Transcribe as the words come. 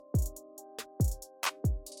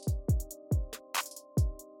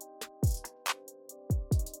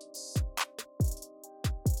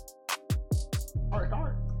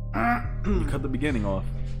You cut the beginning off.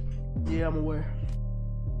 Yeah, I'm aware.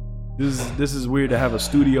 This is weird to have a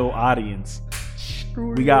studio audience.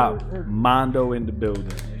 We got Mondo in the building.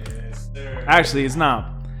 Actually, it's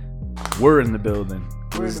not. We're in the building.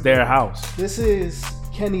 It's their house. This is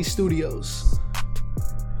Kenny Studios.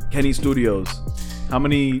 Kenny Studios. How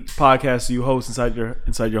many podcasts do you host inside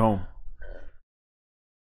your home?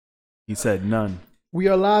 He said none. We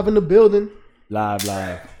are live in the building. Live.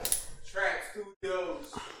 Trap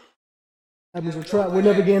Studios. Happens with trap. We're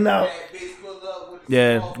never getting out.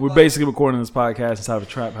 Yeah, we're basically recording this podcast inside of a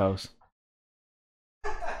trap house.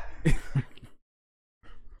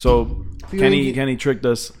 So Kenny tricked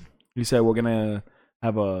us. He said we're gonna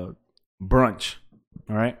have a brunch.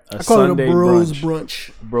 All right, I call Sunday it a bros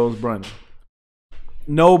brunch. Bros brunch.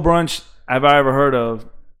 No brunch have I ever heard of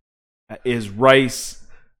is rice,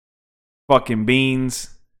 fucking beans,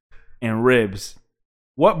 and ribs.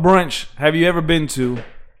 What brunch have you ever been to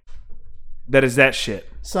that is that shit?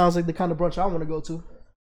 Sounds like the kind of brunch I want to go to.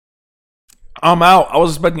 I'm out. I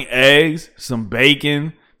was expecting eggs, some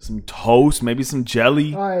bacon, some toast, maybe some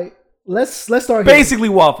jelly. All right, let's start here. Basically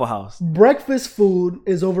Waffle House. Breakfast food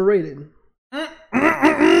is overrated.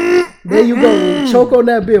 There you go. Choke on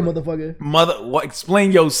that beer, motherfucker. What?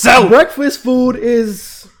 Explain yourself. Breakfast food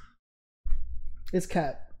is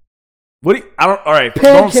cap. What? I don't. All right. Pancake.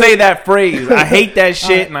 Don't say that phrase. I hate that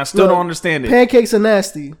shit, and I still don't understand it. Pancakes are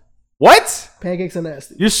nasty. What? Pancakes are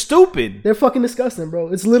nasty. You're stupid. They're fucking disgusting, bro.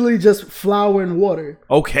 It's literally just flour and water.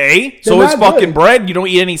 Okay. They're So it's not fucking good. bread. You don't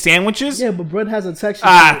eat any sandwiches. Yeah, but bread has a texture.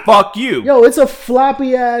 Fuck you. Yo, it's a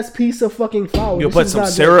floppy ass piece of fucking flour. You This put is some not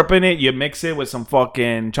good. syrup in it. You mix it with some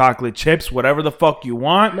fucking chocolate chips, whatever the fuck you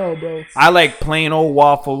want. No, bro. I like plain old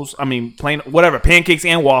waffles. I mean, plain whatever, pancakes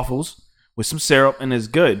and waffles with some syrup, and it's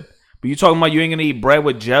good. But you talking about you ain't gonna eat bread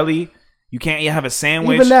with jelly? You can't have a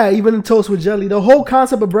sandwich. Even toast with jelly. The whole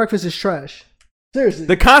concept of breakfast is trash. Seriously.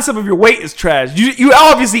 The concept of your weight is trash. You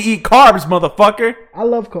obviously eat carbs, motherfucker. I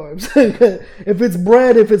love carbs. If it's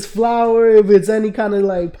bread, if it's flour, if it's any kind of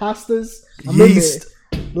like pastas, I'm Yeast.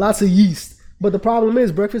 in there. Lots of yeast. But the problem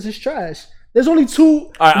is breakfast is trash. There's only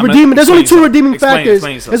two All right, redeeming. There's only two redeeming Explain factors.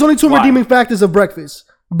 yourself. There's only two Why? redeeming factors of breakfast: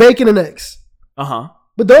 bacon and eggs.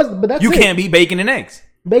 But that's You it. can't beat bacon and eggs.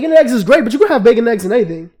 Bacon and eggs is great, but you can have bacon and eggs in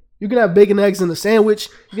anything. You can have bacon and eggs in a sandwich.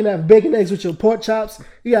 You can have bacon and eggs with your pork chops.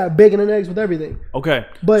 You got bacon and eggs with everything. Okay,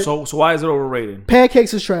 But- so why is it overrated?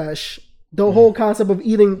 Pancakes is trash. The whole concept of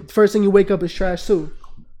eating first thing you wake up is trash too.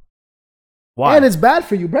 Why? And it's bad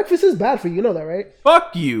for you. Breakfast is bad for you. You know that, right?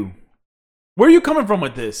 Fuck you. Where are you coming from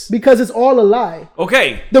with this? Because it's all a lie.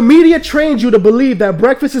 Okay, The media trains you to believe that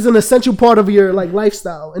breakfast is an essential part of your like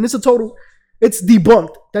lifestyle, and it's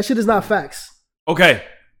debunked. That shit is not facts. okay.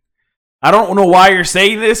 I don't know why you're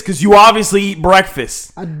saying this because you obviously eat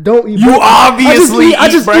breakfast. I don't eat. You breakfast. obviously I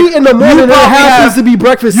just eat eat in the morning. You And it probably happens have- to be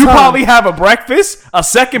breakfast. You time. probably have a breakfast, a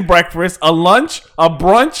second breakfast, a lunch, a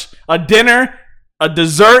brunch, a dinner, a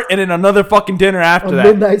dessert, and then another fucking dinner after A that.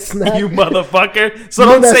 midnight snack. You motherfucker. So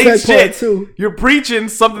don't Midnight say snack part shit. two. You're preaching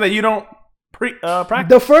something that you don't practice.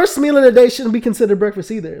 The first meal of the day shouldn't be considered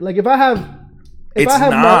breakfast either. Like if I have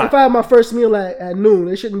my first meal at noon,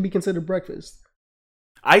 it shouldn't be considered breakfast.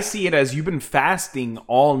 I see it as you've been fasting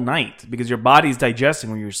all night because your body's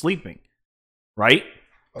digesting when you're sleeping, right?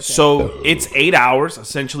 Okay. So it's 8 hours,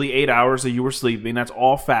 essentially 8 hours that you were sleeping. That's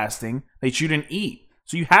all fasting that you didn't eat.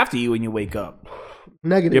 So you have to eat when you wake up.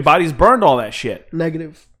 Negative. Your body's burned all that shit.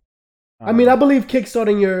 Negative. I mean, I believe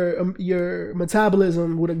kickstarting your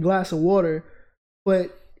metabolism with a glass of water,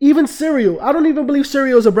 but even cereal. I don't even believe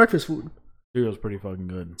cereal is a breakfast food. Cereal's pretty fucking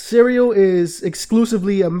good. Cereal is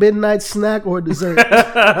exclusively a midnight snack or dessert.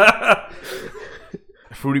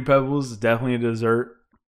 Fruity Pebbles is definitely a dessert.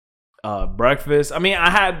 Breakfast. I mean, I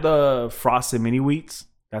had the Frosted Mini Wheats.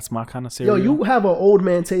 That's my kind of cereal. Yo, you have an old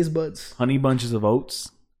man taste buds. Honey Bunches of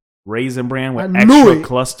Oats. Raisin Bran with I knew extra it.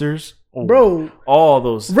 clusters. Oh, Bro. all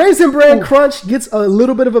those. Raisin Bran Crunch gets a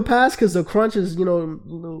little bit of a pass because the crunch is,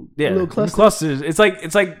 little clusters. It's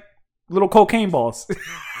like little cocaine balls.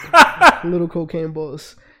 Little cocaine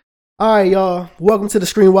balls. All right, y'all. Welcome to the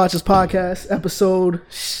Screen Watchers Podcast, episode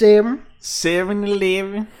 7.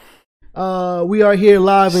 7-Eleven. We are here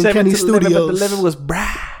live in Kenny 7-Eleven, Studios. but the 11 was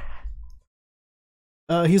brah.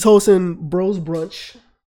 He's hosting Bros Brunch.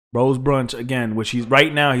 Bros Brunch again, which he's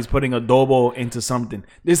putting adobo into something.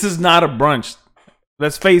 This is not a brunch.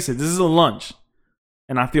 Let's face it, this is a lunch.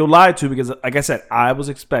 And I feel lied to because, like I said, I was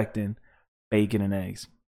expecting bacon and eggs.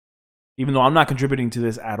 Even though I'm not contributing to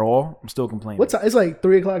this at all, I'm still complaining. What time? It's like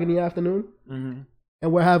 3 o'clock in the afternoon. Mm-hmm.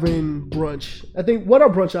 And we're having brunch. I think, what are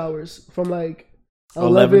brunch hours? From like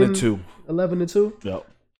 11 to 2. 11 to 2? Yep.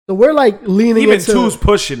 So we're like leaning Even into two's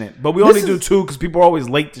pushing it, but we This only do is- two because people are always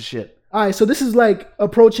late to shit. All right, so this is like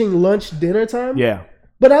approaching lunch dinner time. Yeah,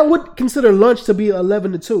 But I would consider lunch to be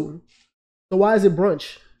 11 to 2. So why is it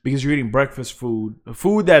brunch? because you're eating breakfast food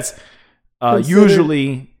that's Considered-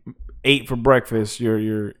 usually 8 for breakfast.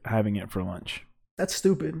 You're having it for lunch. That's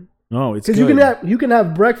stupid. No, it's Because good. you can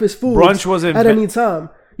have breakfast food Brunch wasn't at any time.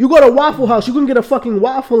 You go to Waffle House, you can get a fucking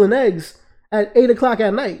waffle and eggs at 8 o'clock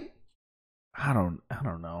at night. I don't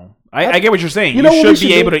know. I get what you're saying. You You, know what we should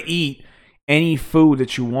be should able do? to eat any food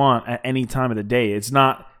that you want at any time of the day. It's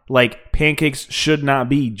not like pancakes should not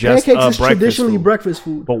be just Pancakes a is breakfast traditionally food. breakfast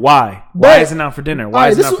food. But why? But- Why is it not for dinner? Why All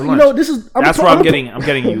right, is it this not for is- lunch? this is I'm That's pro- where I'm I'm getting. I'm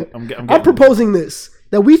getting you. I'm getting. I'm proposing this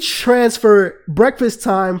that we transfer breakfast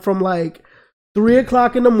time from like 3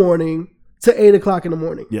 o'clock in the morning to 8 o'clock in the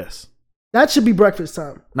morning. Yes, That should be breakfast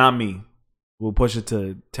time. not me. We'll push it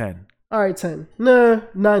to 10. All right, 10. Nah,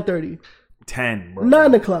 9:30. 10, bro.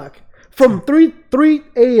 9 o'clock. From 3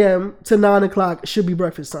 a.m. to 9 o'clock should be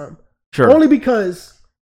breakfast time. Sure. Only because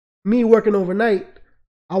me working overnight,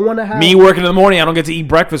 I want to have Me working in the morning, I don't get to eat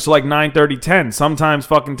breakfast till like 9:30, 10. Sometimes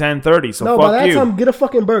fucking 10:30. So No, by fuck that you. time, get a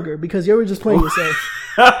fucking burger because you're just playing yourself.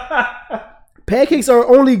 Pancakes are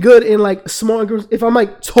only good in like small increments. If I'm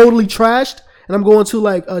like totally trashed and I'm going to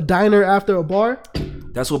like a diner after a bar,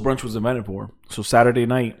 That's what brunch was invented for. So Saturday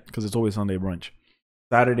night, because it's always Sunday brunch.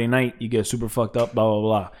 Saturday night, you get super fucked up, blah, blah,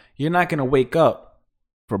 blah. You're not going to wake up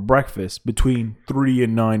for breakfast between 3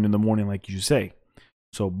 and 9 in the morning like you say.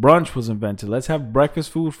 So brunch was invented. Let's have breakfast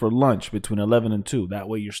food for lunch between 11 and 2. That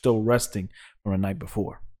way you're still resting from the night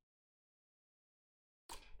before.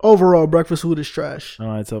 overall breakfast food is trash.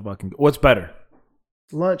 Oh, it's a fucking... What's better?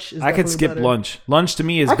 Lunch is I could definitely skip better. lunch. Lunch to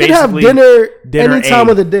me is I could have basically... dinner any time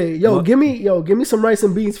A. of the day. What? Give me some rice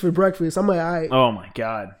and beans for breakfast. I'm like, all right, Oh my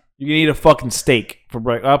God. You can eat a fucking steak for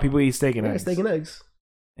breakfast. Oh, people eat steak and yeah, eggs. steak and eggs.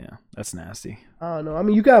 Yeah, that's nasty. I don't know. I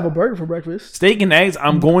mean, you can have a burger for breakfast. Steak and eggs,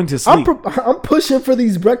 I'm going to sleep. I'm pushing for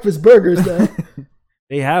these breakfast burgers now.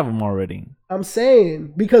 They have them already. I'm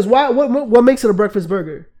saying because why? What makes it a breakfast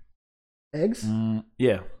burger? Eggs.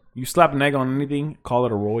 Yeah. You slap an egg on anything, call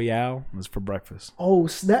it a Royale. It's for breakfast. Oh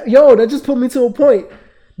snap! Yo, that just put me to a point.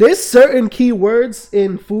 There's certain key words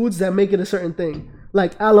in foods that make it a certain thing.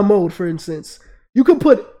 Like a la mode, for instance. You could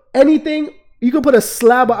put anything. You could put a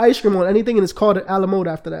slab of ice cream on anything, and it's called an a la mode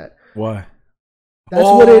after that. Why? That's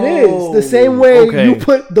what it is. The same way okay. you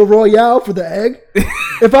put the Royale for the egg.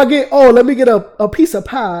 If I get, let me get a piece of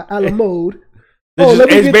pie a la mode.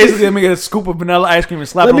 It's basically let me get a scoop of vanilla ice cream and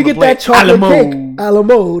slap Let it me on the get plate. that chocolate cake a la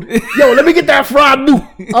mode. Yo, let me get that fried noodle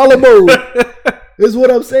a la mode. Is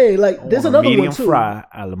what I'm saying. Like, there's another medium one too. fry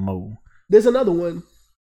a la mode. There's another one.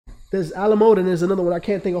 There's a la mode and there's another one I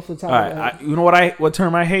can't think off the top All of my right, head. you know what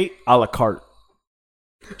term I hate? A la carte.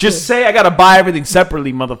 Just say I gotta buy everything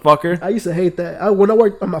separately, motherfucker. I used to hate that. When I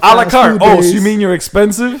worked on my A la fast carte. food Oh, days, so you mean you're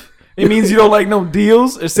expensive? It means you don't like no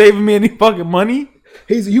deals or saving me any fucking money?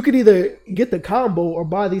 you could either get the combo or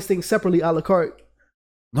buy these things separately a la carte.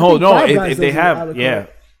 No, think no. Five If, Guys if they does it a have, la yeah,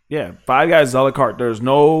 carte. yeah. Five Guys a la carte. There's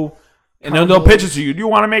no, and they'll Combo. pitch it to you. Do you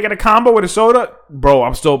want to make it a combo with a soda, bro?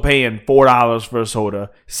 I'm still paying $4 for a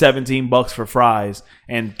soda, $17 for fries,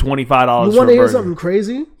 and $25 You for a want to burger. hear something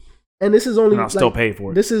crazy? And this is only And I'll still pay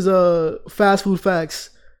for it. This is fast food facts.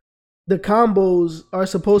 The combos are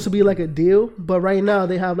supposed to be like a deal, but right now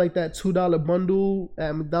they have like that $2 bundle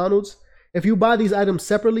at McDonald's. If you buy these items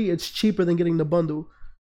separately, it's cheaper than getting the bundle.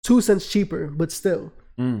 2 cents cheaper, but still.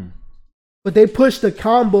 But they push the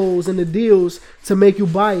combos and the deals to make you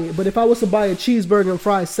buy it. But if I was to buy a cheeseburger and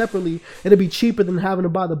fries separately, it'd be cheaper than having to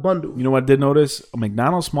buy the bundle. You know what I did notice? A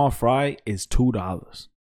McDonald's small fry is $2.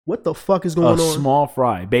 What the fuck is going A on? small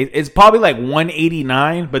fry. It's probably like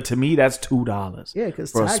 $1.89, but to me that's $2. Yeah,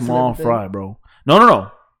 because for a small fry, bro.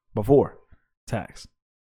 No. Before tax.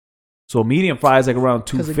 So a medium fry is like around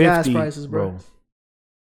Because of gas $2.50, prices, bro.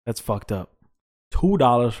 That's fucked up.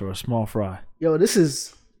 $2 for a small fry. Yo, this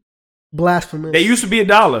is blasphemous. They used to be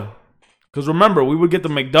 $1. Because remember, we would get the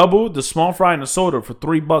McDouble, the small fry, and the soda for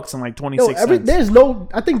 $3 and like 26 cents. There's no.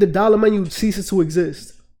 I think the dollar menu ceases to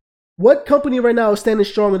exist. What company right now is standing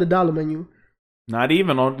strong in the dollar menu? Not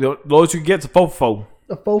even. Those you get to fofo.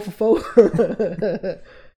 A 4 for 4.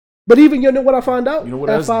 But even you know what I found out? You know what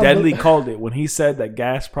At else $5 Deadly called it? When he said that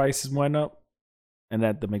gas prices went up and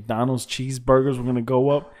that the McDonald's cheeseburgers were going to go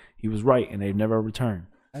up, he was right, and they've never returned.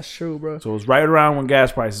 That's true, bro. So it was right around when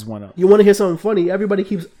gas prices went up. You want to hear something funny? Everybody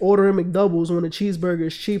keeps ordering McDoubles when the cheeseburger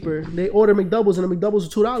is cheaper. They order McDoubles and the McDoubles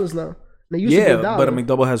are $2 now. They used to be $1. But a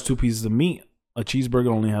McDouble has 2 pieces of meat. A cheeseburger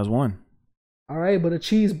only has 1. All right, but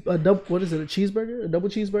a double, what is it? A cheeseburger? A double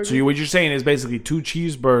cheeseburger? So what you're saying is basically 2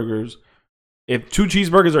 cheeseburgers If 2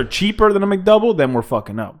 cheeseburgers are cheaper than a McDouble, then we're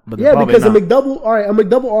fucking up. But they're Yeah, probably because not. a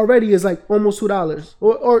McDouble already is like almost $2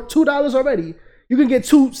 or $2 already. You can get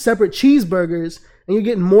 2 separate cheeseburgers and you're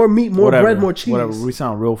getting more meat, more bread, more cheese. Whatever. We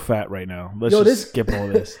sound real fat right now. Let's skip all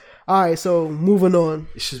this. All right, so moving on.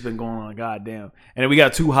 It's just been going on, goddamn. And then we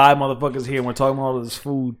got 2 high motherfuckers here and we're talking about all this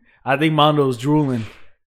food. I think Mondo's drooling.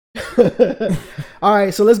 All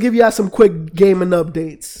right, so let's give y'all some quick gaming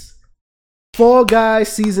updates. Fall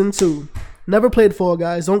Guys Season 2. Never played Fall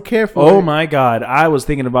Guys. Don't care for it. Oh my god. I was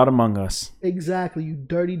thinking about Among Us. Exactly, you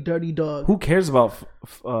dirty, dirty dog. Who cares about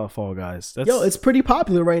Fall Guys? Yo, it's pretty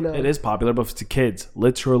popular right now. It is popular, but to kids.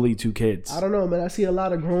 Literally to kids. I don't know, man. I see a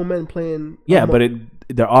lot of grown men playing. Yeah, but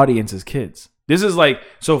their audience is kids. This is like,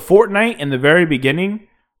 so Fortnite in the very beginning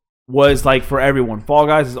was like for everyone. Fall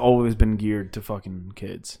Guys has always been geared to fucking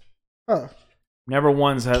kids. Huh. Never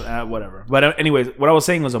once had whatever. But anyways, what I was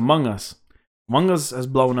saying was Among Us. Among Us has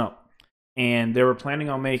blown up. And they were planning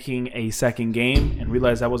on making a second game and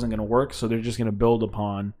realized that wasn't going to work. So they're just going to build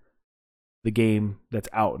upon the game that's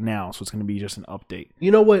out now. So it's going to be just an update. You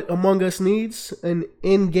know what Among Us needs? An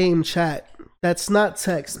in-game chat. That's not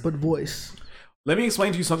text, but voice. Let me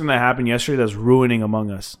explain to you something that happened yesterday that's ruining Among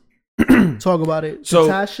Us. Talk about it. So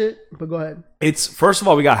Tash shit, but go ahead. It's, first of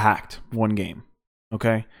all, we got hacked one game.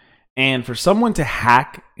 Okay? And for someone to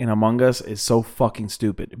hack in Among Us is so fucking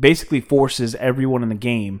stupid. It basically forces everyone in the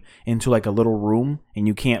game into like a little room and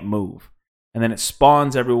you can't move. And then it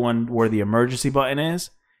spawns everyone where the emergency button is,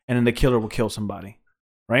 and then the killer will kill somebody.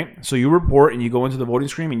 Right? So you report and you go into the voting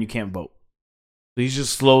screen and you can't vote. So he's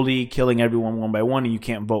just slowly killing everyone one by one and you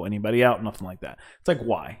can't vote anybody out, nothing like that. It's like,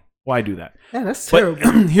 why? Why do that? Yeah, that's terrible.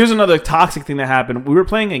 But here's another toxic thing that happened. We were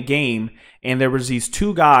playing a game, and there was these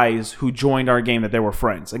 2 guys who joined our game that they were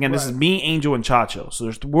friends. Again, this is me, Angel, and Chacho.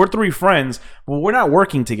 So we're 3 friends, but we're not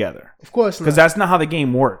working together. Of course not. Because that's not how the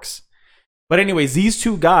game works. But anyways, these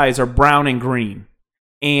 2 guys are brown and green.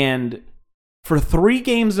 And for 3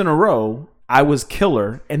 games in a row, I was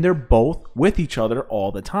killer, and they're both with each other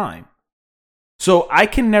all the time. So I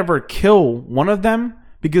can never kill one of them,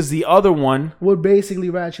 because the other one would basically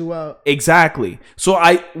rat you out. Exactly. So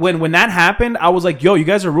when that happened, I was like, yo, you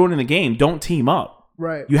guys are ruining the game. Don't team up.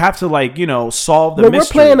 Right. You have to solve the when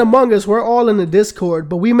mystery. We're playing Among Us, we're all in the Discord,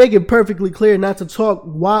 but we make it perfectly clear not to talk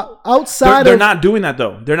while outside they're not doing that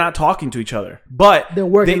though. They're not talking to each other. But they're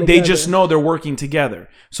working they just know they're working together.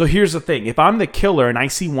 So here's the thing. If I'm the killer and I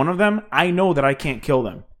see one of them, I know that I can't kill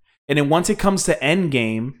them. And then once it comes to end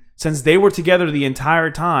game, since they were together the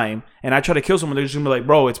entire time, and I try to kill someone, they're just going to be like,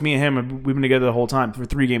 bro, it's me and him, and we've been together the whole time for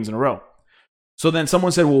 3 games in a row. So then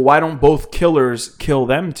someone said, well, why don't both killers kill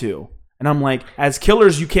them too? And I'm like, as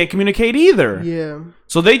killers, you can't communicate either. Yeah.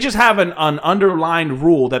 So they just have an underlined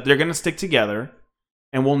rule that they're going to stick together,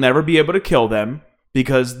 and we'll never be able to kill them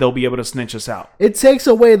because they'll be able to snitch us out. It takes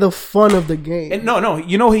away the fun of the game. And no,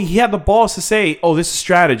 he had the balls to say, oh, this is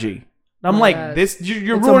strategy. I'm like, this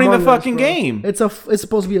you're It's ruining the Among Us, fucking bro. game. It's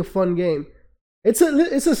supposed to be a fun game. It's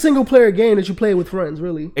a single player game that you play with friends,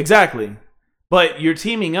 really. Exactly. But you're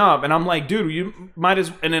teaming up, and I'm like, dude, you might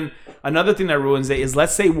as. And then another thing that ruins it is,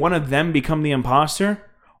 let's say one of them become the imposter.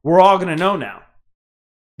 We're all gonna know now,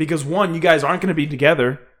 because one, you guys aren't gonna be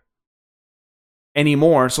together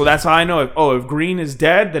anymore. So that's how I know if green is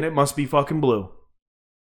dead, then it must be fucking blue.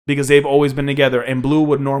 Because they've always been together, and blue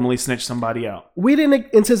would normally snitch somebody out. We didn't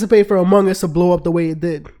anticipate for Among Us to blow up the way it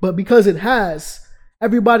did, but because it has,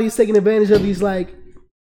 everybody's taking advantage of these,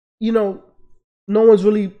 no one's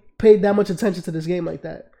really paid that much attention to this game like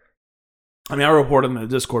that. I mean, I reported in the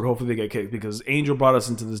Discord. Hopefully they get kicked, because Angel brought us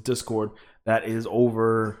into this Discord that is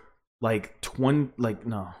over it's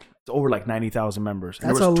over 90,000 members. And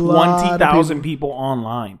That's there was a lot of 20,000 people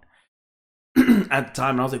online at the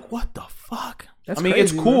time, and I was like, what the fuck? That's I mean,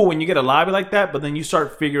 crazy, it's cool man. when you get a lobby like that, but then you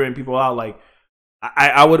start figuring people out. Like,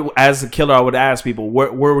 I would, as a killer, I would ask people,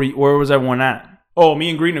 where was everyone at? Oh, me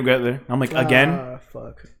and Green are together. I'm like, again?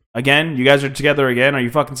 Fuck. Again? You guys are together again? Are you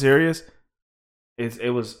fucking serious?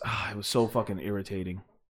 It was so fucking irritating.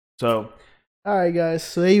 So, all right, guys.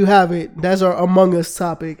 So there you have it. That's our Among Us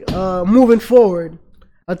topic. Moving forward,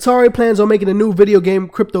 Atari plans on making a new video game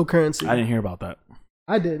cryptocurrency. I didn't hear about that.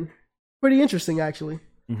 I did. Pretty interesting, actually.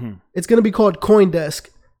 Mm-hmm. It's going to be called CoinDesk.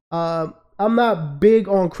 I'm not big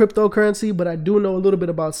on cryptocurrency, but I do know a little bit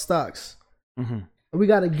about stocks. Mm-hmm. We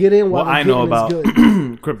got to get in while Well, the I know getting about is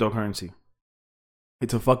good. cryptocurrency.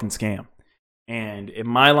 It's a fucking scam. And in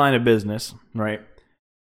my line of business, right,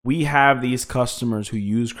 we have these customers who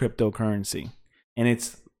use cryptocurrency. And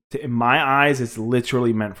in my eyes, it's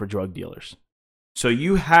literally meant for drug dealers. So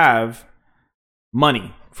you have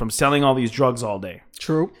money from selling all these drugs all day.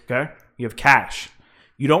 True. Okay? You have cash.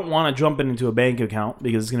 you don't want to jump it into a bank account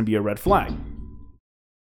because it's going to be a red flag.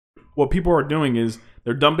 What people are doing is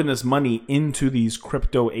they're dumping this money into these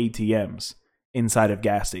crypto ATMs inside of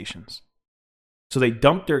gas stations. So they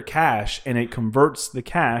dump their cash and it converts the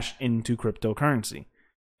cash into cryptocurrency.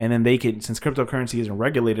 And then they can, since cryptocurrency isn't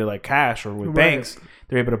regulated like cash or with banks,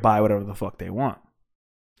 they're able to buy whatever the fuck they want.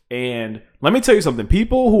 And let me tell you something.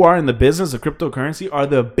 People who are in the business of cryptocurrency are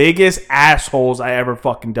the biggest assholes I ever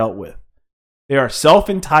fucking dealt with. They are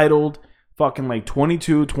self-entitled, fucking like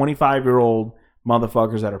 22, 25-year-old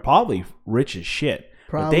motherfuckers that are probably rich as shit.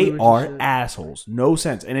 But they are assholes. No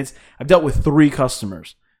sense. And I've dealt with 3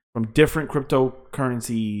 customers from different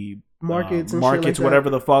cryptocurrency markets, like whatever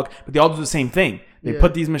the fuck. But they all do the same thing. They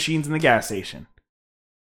put these machines in the gas station.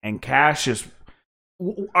 And cash is...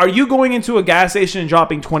 Are you going into a gas station and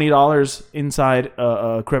dropping $20 inside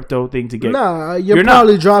a crypto thing to get... Nah, you're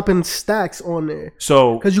probably dropping stacks on there.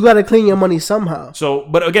 So... Because you got to clean your money somehow. So,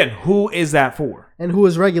 but again, who is that for? And who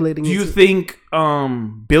is regulating it? Do you think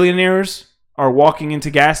billionaires are walking into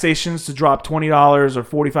gas stations to drop $20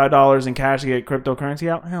 or $45 in cash to get cryptocurrency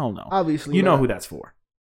out? Hell no. Obviously You know not. who that's for.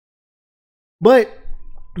 But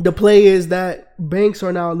the play is that banks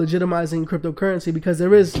are now legitimizing cryptocurrency because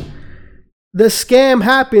there is... The scam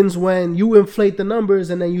happens when you inflate the numbers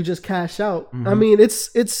and then you just cash out. Mm-hmm. I mean,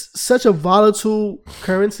 it's such a volatile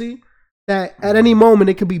currency that at any moment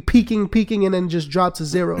it could be peaking, and then just drop to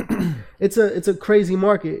zero. It's a crazy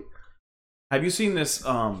market. Have you seen this?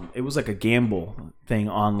 It was like a gamble thing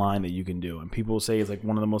online that you can do, and people say it's like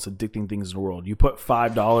one of the most addicting things in the world. You put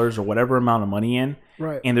 $5 or whatever amount of money in,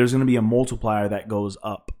 right? And there's going to be a multiplier that goes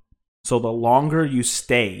up. So the longer you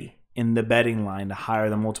stay in the betting line, the higher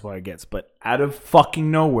the multiplier gets. But out of fucking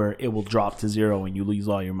nowhere, it will drop to zero and you lose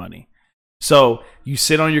all your money. So you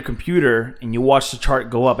sit on your computer and you watch the chart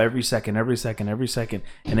go up every second, and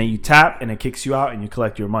then you tap and it kicks you out and you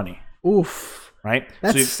collect your money. Oof. Right?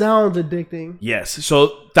 That sounds addicting. Yes.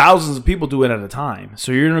 So thousands of people do it at a time.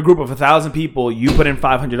 So you're in a group of 1,000 people, you put in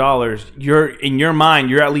 $500, you're in your mind,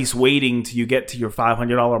 you're at least waiting till you get to your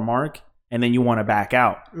 $500 mark. And then you want to back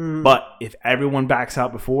out. But if everyone backs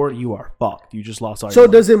out before, you are fucked. You just lost all your money. So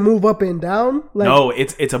does it move up and down? Like, no,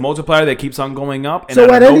 it's a multiplier that keeps on going up. And so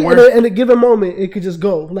at any given moment, it could just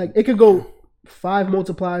go. Like, it could go 5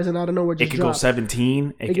 multipliers and out of nowhere just it could drop. go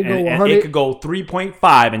 17. It could go 100. It could go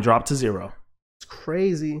 3.5 and drop to 0. It's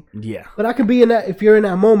crazy. Yeah. But I can be in that. If you're in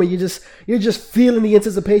that moment, you're just feeling the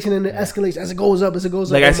anticipation and the escalation as it goes up,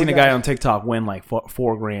 Like, I seen a guy on TikTok win like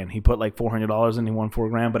 $4,000. He put like $400 in, he won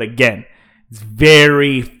 $4,000. But again, it's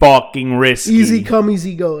very fucking risky. Easy come,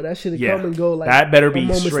 easy go. That should come and go. Like, that better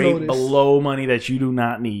be straight notice. Below money that you do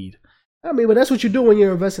not need. I mean, but that's what you do when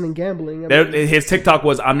you're investing in gambling. His TikTok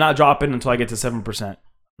was, I'm not dropping until I get to 7%.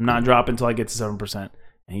 I'm not dropping until I get to 7%.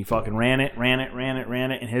 And he fucking ran it.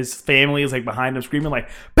 And his family is like behind him screaming like,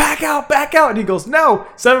 back out. And he goes, no,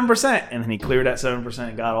 7%. And then he cleared that 7%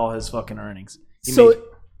 and got all his fucking earnings.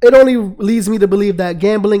 It only leads me to believe that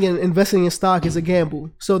gambling and investing in stock is a gamble.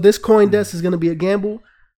 So this CoinDesk is going to be a gamble,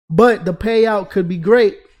 but the payout could be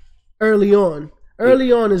great early on.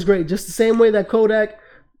 Early on is great. Just the same way that Kodak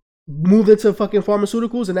moved into fucking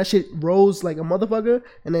pharmaceuticals and that shit rose like a motherfucker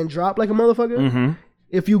and then dropped like a motherfucker. Mm-hmm.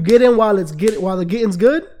 If you get in while the getting's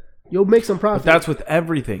good, you'll make some profit. But that's with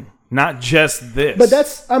everything, not just this. But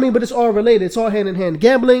but it's all related. It's all hand in hand.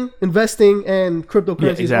 Gambling, investing, and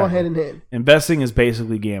cryptocurrency is all hand in hand. Investing is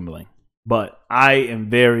basically gambling, but I am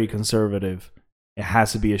very conservative. It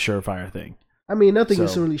has to be a surefire thing. I mean, nothing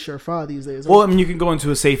is really surefire these days. Well, I mean, you can go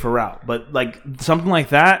into a safer route, but like something like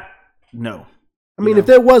that, no. I mean, if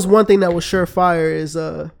there was one thing that was surefire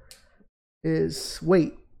is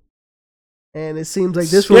weight. And it seems like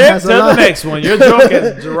this one has a lot. The next one. Your joke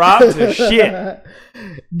has dropped to shit.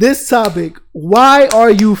 This topic, why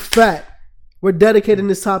are you fat? We're dedicating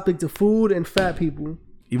this topic to food and fat people.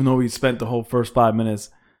 Even though we spent the whole first 5 minutes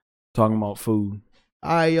talking about food.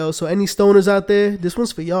 All right, yo. So any stoners out there, this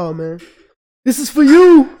one's for y'all, man. This is for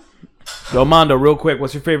you. Yo, Mondo, real quick,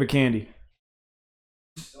 what's your favorite candy?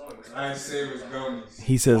 Lifesavers gummies.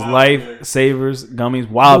 He says Lifesavers gummies.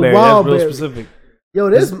 Wild berry. That's real specific. Yo,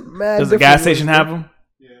 this mad. Does the gas station have them?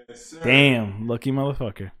 Yes, sir. Damn, lucky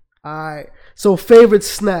motherfucker. All right. So favorite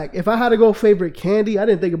snack. If I had to go favorite candy, I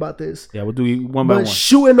didn't think about this. Yeah, we'll do one by one.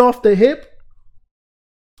 Shooting off the hip.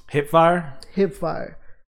 Hip fire. Hip fire.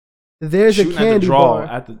 There's shooting a candy at the draw, bar.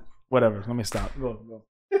 At the whatever. Let me stop. Go.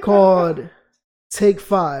 Called Take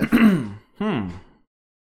 5.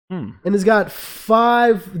 and it's got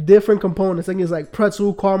 5 different components. I think it's like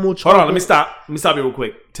pretzel, caramel, chocolate. Hold on, let me stop you real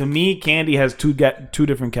quick. To me, candy has two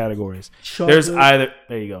different categories. Chocolate There's either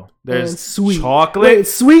there you go. There's and sweet. chocolate. Wait,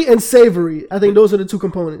 sweet and savory. I think those are the 2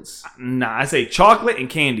 components. Nah, I say chocolate and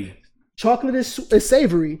candy. Chocolate is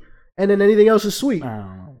savory, and then anything else is sweet.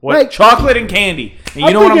 What? Like- Chocolate and candy. And you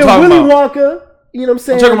I'm know what I'm thinking talking Willy about. Wonka. You know what I'm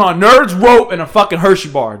saying? I'm talking about Nerds Rope and a fucking Hershey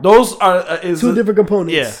bar. Those are 2 different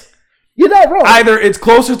components. Yeah. You're not wrong. Either it's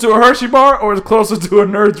closer to a Hershey bar or it's closer to a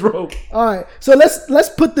Nerds Rope. All right, so let's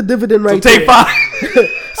put the dividend right Take there.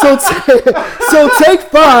 5. So take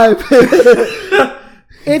 5.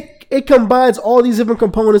 It combines all these different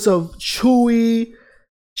components of chewy,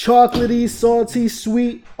 chocolatey, salty,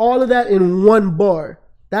 sweet, all of that in one bar.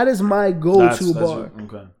 That is my go-to bar.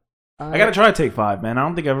 Okay. I gotta try Take 5, man. I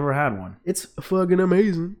don't think I've ever had one. It's fucking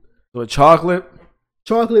amazing. So chocolate.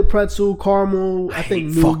 Chocolate, pretzel, caramel. I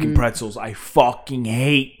think hate fucking nougat. pretzels. I fucking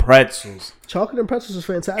hate pretzels. Chocolate and pretzels is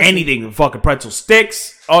fantastic. Anything, fucking pretzel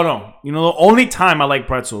sticks. Oh no! You know the only time I like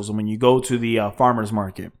pretzels is when you go to the farmers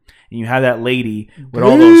market and you have that lady with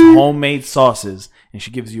all those homemade sauces, and she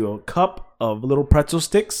gives you a cup of little pretzel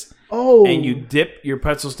sticks. Oh, And you dip your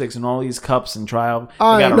pretzel sticks in all these cups and try out.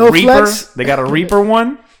 All They right, got no a Reaper. flex. They got a Reaper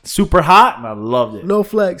one, super hot, and I loved it. no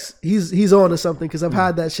flex. He's on to something because I've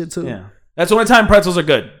had that shit too. Yeah, that's the only time pretzels are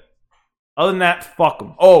good. Other than that, fuck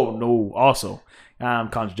them. Oh no! Also, I'm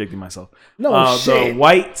contradicting myself. No shit. The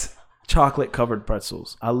white chocolate covered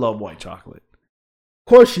pretzels. I love white chocolate. Of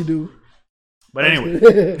course you do. But anyway,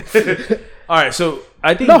 all right. So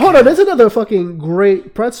I think No, hold on. There's another fucking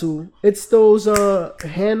great pretzel. It's those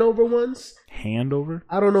Hanover ones. Handover.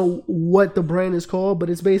 I don't know what the brand is called, but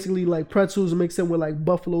it's basically like pretzels mixed in with like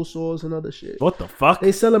buffalo sauce and other shit. What the fuck?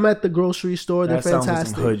 They sell them at the grocery store. They're That sounds like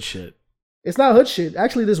fantastic. some hood shit. It's not hood shit.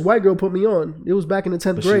 Actually, this white girl put me on. It was back in the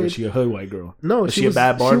 10th Was grade. she a hood white girl? No, Was she was a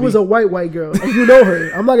bad Barbie? She was a white girl, and you know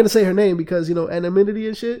her. I'm not gonna say her name because anonymity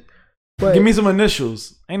and shit. But Give me some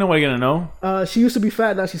initials. Ain't nobody gonna know. she used to be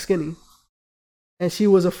fat, now she's skinny, and she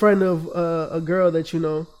was a friend of a girl that you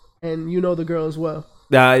know, and you know the girl as well.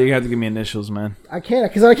 Nah, you have to give me initials, man. I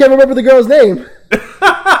can't because I can't remember the girl's name.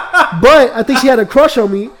 But I think she had a crush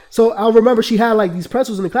on me, so I remember she had like these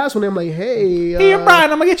pretzels in the class one day. I'm like, hey, Hey,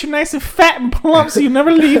 Brian, I'm gonna get you nice and fat and plump so you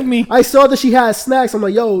never leave me. I saw that she had snacks. I'm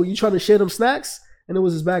like, yo, you trying to share them snacks? And it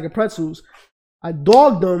was this bag of pretzels. I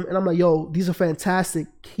dogged them, and I'm like, yo, these are fantastic.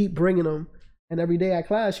 Keep bringing them. And every day at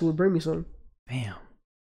class, she would bring me some. Damn.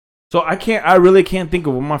 So I really can't think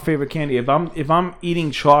of my favorite candy. If I'm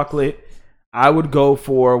eating chocolate, I would go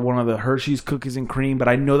for one of the Hershey's cookies and cream, but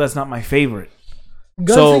I know that's not my favorite.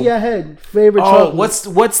 Guns to your head. Favorite chocolate.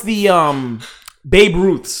 What's the Babe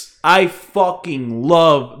Ruths? I fucking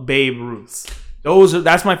love Babe Ruths.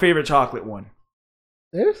 That's my favorite chocolate one.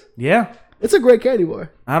 There's? Yeah. It's a great candy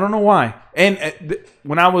bar. I don't know why. And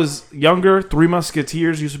when I was younger, Three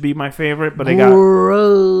Musketeers used to be my favorite, but they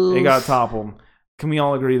got toppled. Can we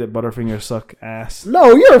all agree that Butterfingers suck ass?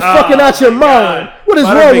 No, you're fucking out your my mind. God. What is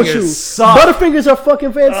wrong with you? Butterfingers suck. Butterfingers are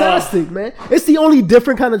fucking fantastic, man. It's the only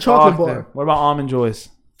different kind of chocolate Fuck bar. them. What about Almond Joys?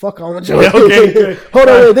 Fuck Almond Joy. Okay, good. Hold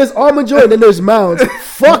on, wait. There's Almond Joy and then there's Mounds.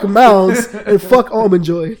 Fuck Mounds and fuck Almond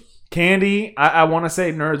Joy. Candy, I want to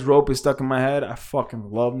say Nerds Rope is stuck in my head. I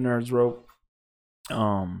fucking love Nerds Rope.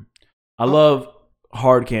 I love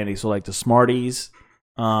hard candy, so like the Smarties.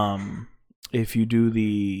 If you do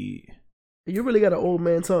the... You really got an old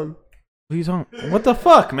man tongue. What the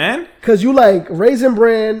fuck, man? Cause you like Raisin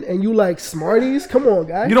Bran and you like Smarties. Come on,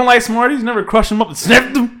 guy. You don't like Smarties? You never crush them up and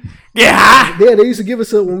sniff them? Yeah. Yeah, they used to give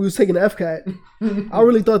us it when we was taking the FCAT. I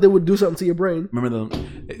really thought they would do something to your brain. Remember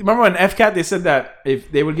when FCAT they said that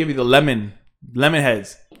if they would give you the lemon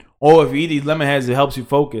heads. Oh, if you eat these lemon heads, it helps you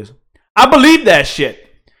focus. I believe that shit.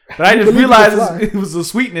 But I just believe realized it's a lie. it was the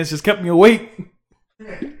sweetness just kept me awake.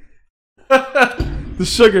 The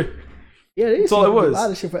sugar. Yeah, they used That's all to it do a was.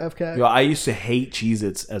 lot of shit for FCAT. Yo, I used to hate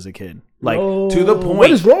Cheez-Its as a kid. Like, No. to the point. What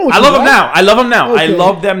is wrong with I you, love them guy? now. I love them now. I Okay.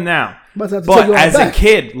 love them now. About to have to But take you all as a back.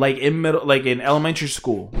 kid, like in elementary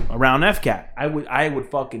school, around FCAT, I would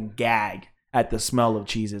fucking gag at the smell of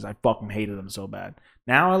cheeses. I fucking hated them so bad.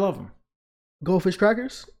 Now I love them. Goldfish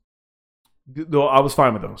crackers? Though I was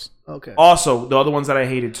fine with those. Okay. Also, the other ones that I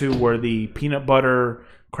hated too were the peanut butter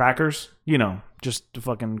crackers. You know, just the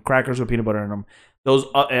fucking crackers with peanut butter in them. Those,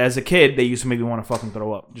 as a kid, they used to make me want to fucking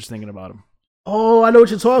throw up just thinking about them. Oh, I know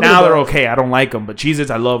what you're talking Now about. they're okay. I don't like them, but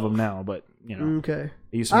Cheez-Its, I love them now. But you know, Okay.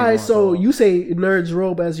 they used to All make me right, wanna so throw up. you say Nerds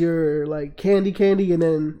Rope as your like candy, and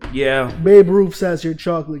then yeah. Babe Ruth's as your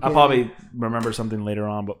chocolate I'll candy. probably remember something later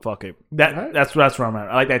on, but fuck it. Alright. That's where I'm at.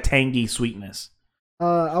 I like that tangy sweetness.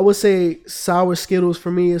 I would say sour Skittles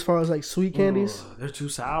for me as far as like sweet candies. They're too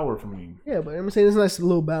sour for me. Yeah, but I'm saying there's a nice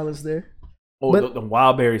little balance there. Oh, But- the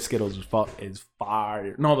wild berry Skittles is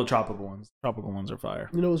fire. No, the tropical ones. Tropical ones are fire.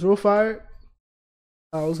 You know what's real fire?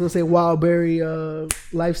 I was gonna say wild berry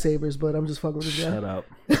lifesavers, but I'm just fucking with this Shut up.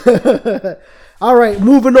 guy. All right,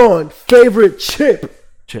 moving on. Favorite chip.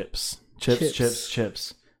 Chips. Chips.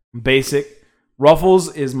 Chips. Basic.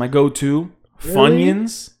 Ruffles is my go-to. Really?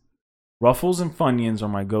 Funyuns. Ruffles and Funyuns are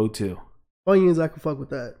my go-to. Funyuns, I can fuck with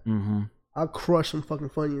that. Mm-hmm. I'll crush some fucking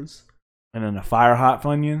Funyuns. And then the Fire Hot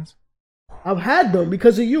Funyuns. I've had them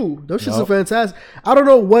because of you. Those shits are Yup. fantastic. I don't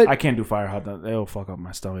know what I can't do Fire Hot. They'll fuck up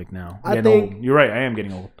my stomach now. I I'm think- old. You're right. I am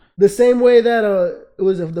getting old. the same way that it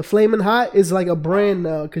was the Flamin' Hot is like a brand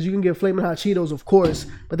now because you can get Flamin' Hot Cheetos, of course,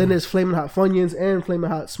 but then there's Flamin' Hot Funyuns and Flamin'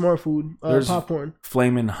 Hot Smart Food There's- popcorn.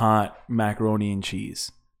 Flamin' Hot macaroni and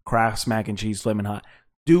cheese. Kraft's mac and cheese Flamin' Hot.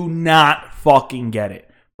 Do not fucking get it.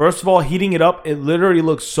 First of all, heating it up, it literally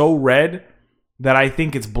looks so red that I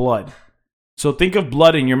think it's blood. So think of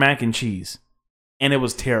blood in your mac and cheese. And it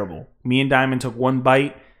was terrible. Me and Diamond took one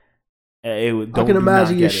bite. I can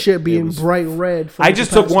imagine your shit being bright red. I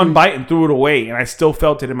just took one bite and threw it away, and I still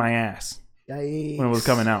felt it in my ass Yikes. when it was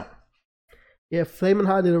coming out. Yeah, Flamin'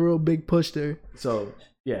 Hot did a real big push there. So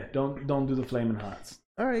yeah, don't do the Flamin' Hots.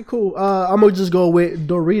 All right, cool. I'm gonna just go with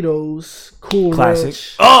Doritos Cool Classic.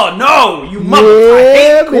 Ranch. Oh no, you mother! Yeah,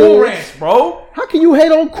 I hate Cool man. Ranch, bro. How can you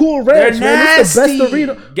hate on Cool Ranch, They're man? It's nasty. the best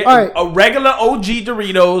Dorito. Get All right, a regular OG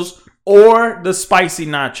Doritos or the spicy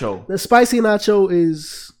nacho. the spicy nacho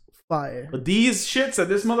is fire. But these shits that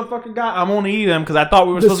this motherfucker got, I'm only eating them because I thought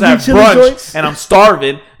we were The supposed to have sweet chili brunch, joints? and I'm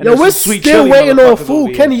starving. And Yo, there's we're some sweet still chili waiting on motherfuckers over food.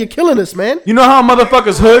 here. Kenny, you're killing us, man. You know how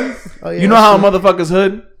motherfuckers hood? Oh, yeah, You know how that's motherfuckers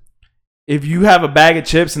hood? If you have a bag of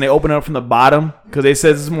chips and they open it up from the bottom because they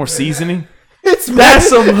said this is more seasoning, It's that's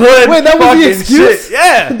some hood. Wait, that was the fucking excuse? shit.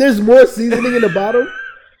 Yeah. There's more seasoning in the bottom.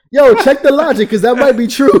 Yo, check the logic, because that might be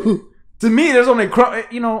true. To me, there's only crumb.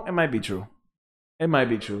 You know, it might be true. It might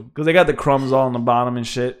be true because they got the crumbs all on the bottom and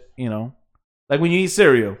shit. You know, like when you eat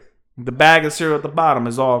cereal, the bag of cereal at the bottom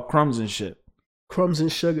is all crumbs and shit. Crumbs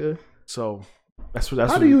and sugar. So that's what.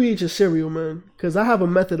 That's How what, do you eat your cereal, man? Because I have a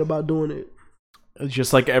method about doing it. It's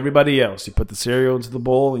just like everybody else. You put the cereal into the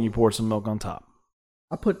bowl and you pour some milk on top.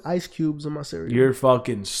 I put ice cubes in my cereal. You're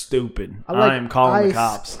fucking stupid. I like am calling the ice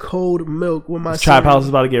cops. cold milk with my This Trap cereal. House is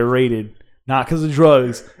about to get raided. Not because of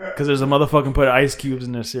drugs, because there's a motherfucking put ice cubes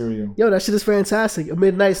in their cereal. Yo, that shit is fantastic. A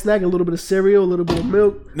midnight snack, a little bit of cereal, a little bit of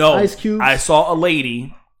milk, No, ice cubes. I saw a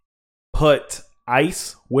lady put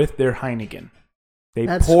ice with their Heineken. They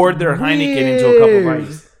That's poured their Heineken into a cup of weird.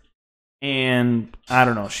 ice. And I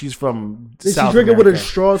don't know. She's from Did South she drink it with America. a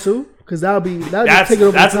straw too? Because that would just That's take it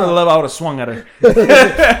over that's the another top. level I would have swung at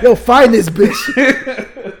her. Yo, find this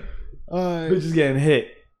bitch. All right. Bitch is getting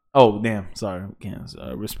hit. Oh damn! Sorry, can't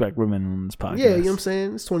respect women on this podcast. Yeah, you know what I'm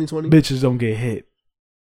saying? It's 2020. Bitches don't get hit.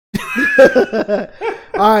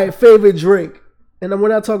 All right, favorite drink. And we're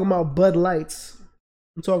not talking about Bud Lights.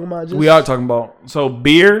 I'm talking about just... We are talking about so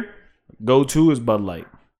beer. Go to is Bud Light.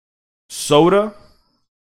 Soda.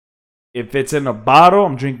 If it's in a bottle,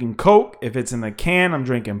 I'm drinking Coke. If it's in a can, I'm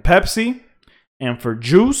drinking Pepsi. And for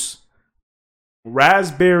juice,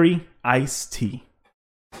 raspberry iced tea.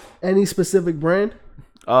 Any specific brand?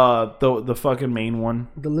 The fucking main one.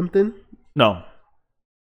 The Limpton? No,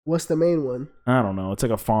 What's the main one? I don't know. It's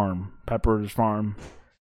like a farm. Pepper's Farm.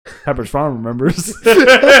 Pepper's Farm remembers.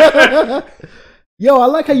 Yo, I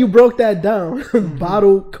like how you broke that down.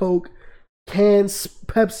 Bottle, Coke, cans,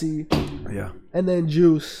 Pepsi, Yeah. and then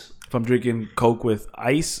juice. If I'm drinking Coke with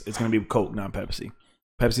ice, it's gonna be Coke, not Pepsi.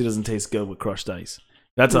 Pepsi doesn't taste good with crushed ice.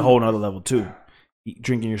 That's a whole nother level too.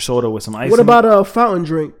 Drinking your soda with some ice. What in about a fountain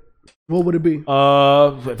drink? What would it be? it. If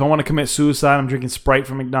I want to commit suicide, I'm drinking Sprite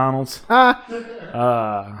from McDonald's.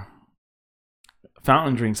 Ah,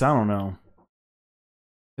 Fountain drinks, I don't know.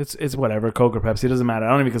 It's whatever, Coke or Pepsi, it doesn't matter. I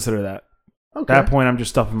don't even consider that. okay. At that point, I'm just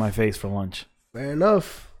stuffing my face for lunch. Fair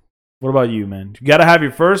enough. What about you, man? You gotta have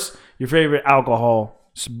your favorite alcohol,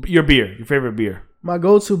 your favorite beer. My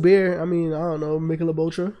go-to beer, I mean, I don't know, Michelob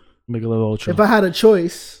Ultra. Michelob Ultra. If I had a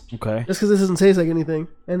choice, Okay. just because this doesn't taste like anything,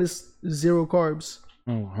 and it's 0 carbs.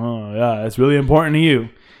 Oh, yeah, it's really important to you.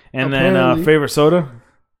 And then Apparently. favorite soda?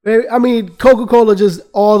 I mean, Coca-Cola just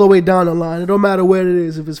all the way down the line. It don't matter where it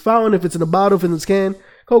is. If it's fountain, if it's in a bottle, if it's can,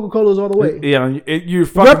 Coca-Cola's all the way. Yeah, you're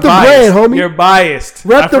fucking Rep the biased. brand, homie. You're biased.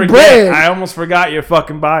 Rep I the forget. brand. I almost forgot you're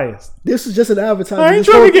fucking biased. This is just an advertisement. I ain't This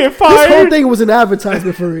trying whole- to get This whole fired. thing was an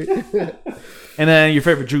advertisement for it. And then your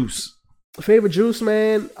favorite juice? Favorite juice,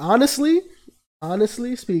 man.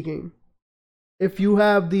 Honestly speaking, if you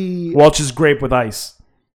have the Welch's grape with ice.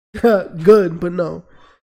 good, but no.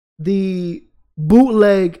 the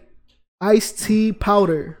bootleg iced tea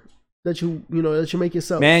powder that you make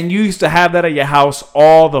yourself. Man, you used to have that at your house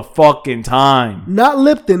all the fucking time. Not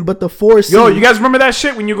Lipton, but the 4C. Yo, you guys remember that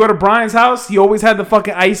shit when you go to Brian's house? He always had the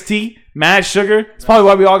fucking iced tea, mad sugar. It's probably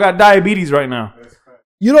why we all got diabetes right now.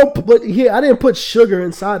 You don't put here. I didn't put sugar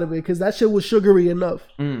inside of it because that shit was sugary enough.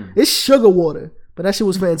 It's sugar water, but that shit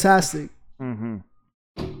was fantastic. Mm-hmm.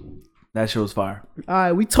 That shit was fire. All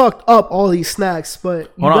right, we talked up all these snacks,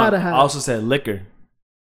 but you gotta have. I also said liquor.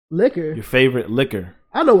 Liquor. Your favorite liquor.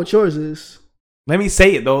 I know what yours is. Let me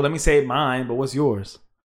say it though. Let me say mine. But what's yours?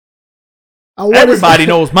 Everybody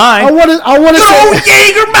knows mine. I want to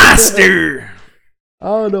say Jägermeister. I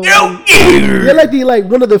don't know. Jaeger. You're like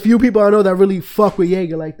one of the few people I know that really fuck with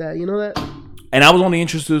Jaeger like that. You know that? And I was only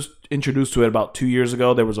introduced to it about 2 years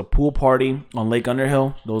ago. There was a pool party on Lake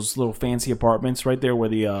Underhill, those little fancy apartments right there where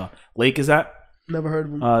the lake is at. Never heard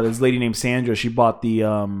of them. This lady named Sandra, she brought the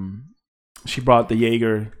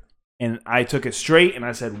Jaeger, and I took it straight, and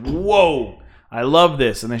I said, "Whoa, I love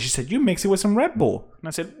this." And then she said, "You mix it with some Red Bull," and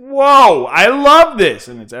I said, "Whoa, I love this."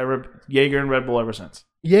 And it's Jaeger and Red Bull ever since.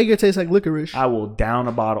 Jaeger tastes like licorice. I will down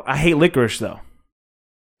a bottle. I hate licorice though.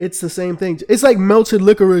 It's the same thing. It's like melted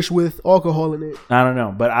licorice with alcohol in it. I don't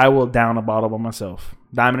know, but I will down a bottle by myself.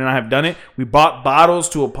 Diamond and I have done it. We bought bottles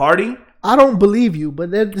to a party. I don't believe you,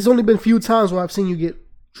 but there's only been a few times where I've seen you get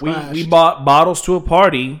trashed. We bought bottles to a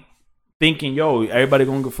party thinking, yo, everybody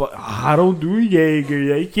gonna go fuck. I don't do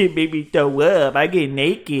Jaeger. You can't make me throw up. I get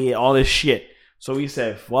naked. All this shit. So we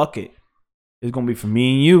said, fuck it. It's gonna be for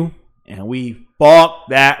me and you. And we fucked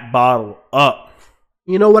that bottle up.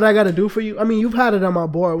 You know what I got to do for you? I mean, you've had it on my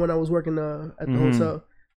board when I was working at the hotel.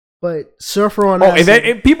 But Surfer on Acid.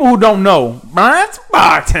 If people who don't know, Brian's a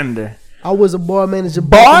bartender. I was a bar manager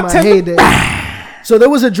back in my heyday. So there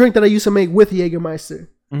was a drink that I used to make with Jägermeister.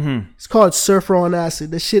 Mm-hmm. It's called Surfer on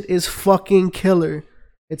Acid. The shit is fucking killer.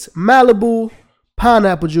 It's Malibu,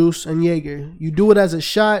 pineapple juice, and Jaeger. You do it as a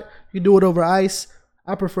shot. You do it over ice.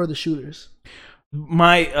 I prefer the shooters.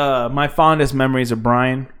 My fondest memories of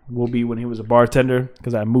Brian will be when he was a bartender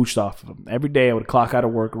because I mooched off of him. Every day I would clock out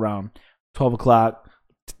of work around 12 o'clock,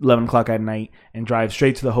 11 o'clock at night and drive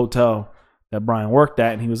straight to the hotel that Brian worked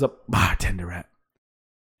at and he was a bartender at.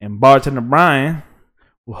 And bartender Brian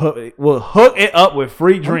will hook it up with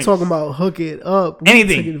free drinks. I'm talking about hook it up.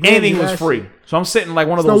 Anything was free. So I'm sitting like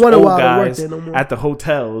one of those old guys at the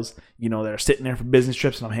hotels, you know, that are sitting there for business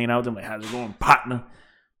trips and I'm hanging out with them like, how's it going, partner?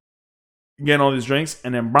 Getting all these drinks,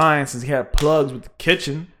 and then Brian, since he had plugs with the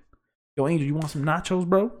kitchen, yo, Angel, you want some nachos,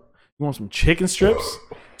 bro? You want some chicken strips?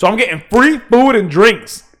 So I'm getting free food and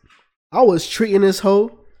drinks. I was treating this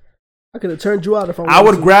hoe. I could have turned you out if I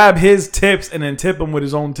would grab his tips and then tip him with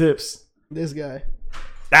his own tips. This guy.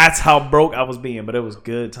 That's how broke I was being, but it was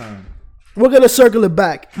good time. We're gonna circle it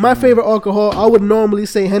back. My favorite alcohol, I would normally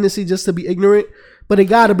say Hennessy just to be ignorant, but it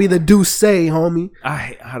gotta be the Douce, homie.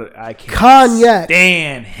 I can't Cognac.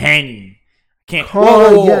 stand Henny. Can't.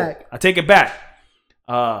 Cognac. Whoa. I take it back.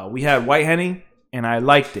 We had white Henny, and I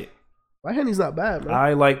liked it. White Henny's not bad, man.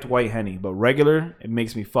 I liked white Henny, but regular, it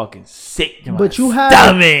makes me fucking sick. But you had.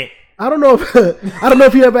 Stomach. I don't know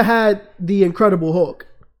if you ever had the Incredible Hulk.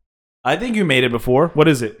 I think you made it before. What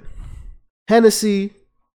is it? Hennessy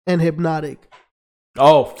and Hypnotic.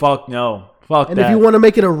 Oh fuck no. Fuck and that. if you want to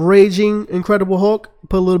make it a raging Incredible Hulk,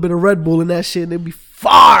 put a little bit of Red Bull in that shit and it'd be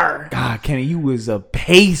fire. God, Kenny, you was a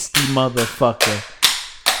pasty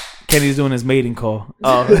motherfucker. Kenny's doing his mating call.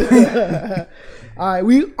 Oh. All right,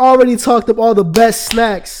 we already talked up all the best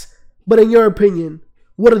snacks, but in your opinion,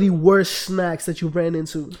 what are the worst snacks that you ran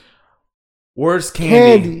into? Worst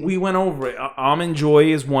candy. We went over it. Almond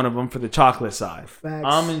Joy is one of them for the chocolate side. Facts.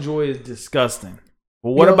 Almond Joy is disgusting.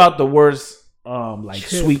 But what about the worst, like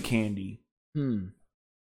chip. Sweet candy?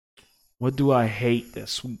 What do I hate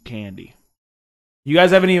that's sweet candy? You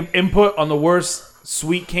guys have any input on the worst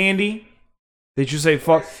sweet candy? Did you say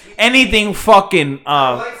fuck anything fucking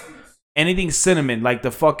anything cinnamon like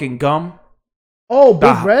the fucking gum? Oh,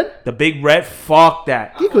 Big Red? The Big Red, fuck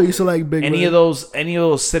that. Kiko used to like Big Red. Any of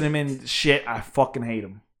those cinnamon shit, I fucking hate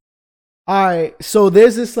them. All right, so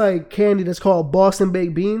there's this like candy that's called Boston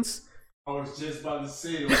Baked Beans. I was just about to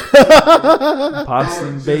say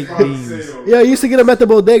Boston Baked Beans. Yeah, I used to get them at the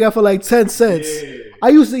bodega for like 10 cents. Yeah. I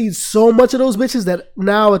used to eat so much of those bitches that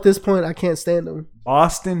now at this point I can't stand them.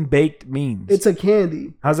 Boston Baked Beans. It's a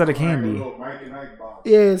candy. How's that a candy? Mike and Ike box.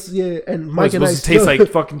 Yes, yeah, and Mike and Ike supposed to taste like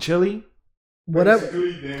fucking chili? whatever.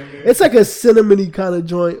 It's like a cinnamony kind of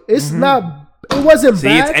joint. It's not. It wasn't See,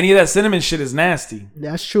 bad. it's, any of that cinnamon shit is nasty.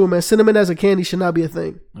 That's true, man. Cinnamon as a candy should not be a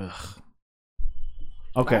thing. Ugh.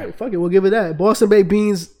 Okay. All right, fuck it, we'll give it that. Boston baked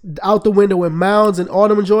beans out the window, and Mounds and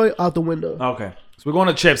Almond Joy out the window. Okay. So we're going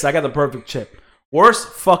to chips. I got the perfect chip. Worst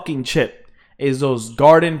fucking chip is those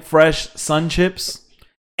Garden Fresh Sun Chips.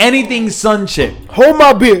 Anything Sun Chip. Hold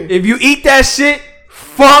my beer. If you eat that shit,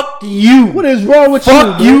 fuck you. What is wrong with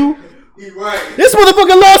Fuck you? you. He right. This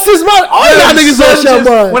motherfucker lost his mind. All y'all niggas lost your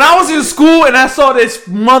mind. When I was in school and I saw this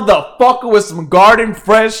motherfucker with some Garden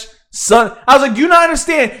Fresh Sun, I was like, do you not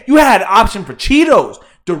understand? You had an option for Cheetos,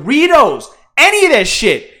 Doritos, any of that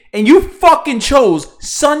shit. And you fucking chose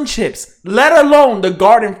Sun Chips, let alone the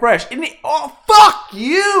Garden Fresh. And fuck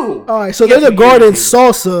you. All right, so they're the Garden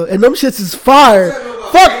Salsa, and them shits is fire.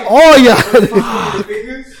 Fuck all y'all.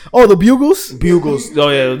 Oh, the Bugles? Bugles. Oh,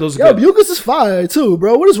 yeah, those are Yo, good. Bugles is fire too,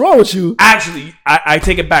 bro. What is wrong with you? Actually, I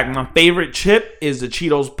take it back. My favorite chip is the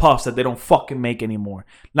Cheetos Puffs that they don't fucking make anymore.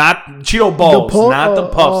 Not Cheeto Balls, not the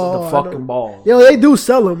Puffs, the fucking balls. Yo, they do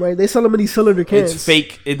sell them, right? They sell them in these cylinder cans. It's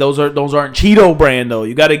fake. Those aren't Cheeto brand though.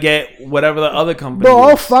 You got to get whatever the other company. Bro,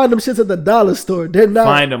 I'll is. find them shits at the dollar store. They're not.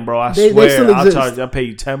 Find them, bro. I They swear. still I'll exist. pay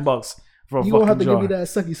you $10 for a You fucking gonna have to jar. give me that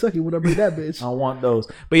sucky when I bring that bitch. I want those.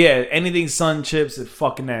 But yeah, anything Sun Chips is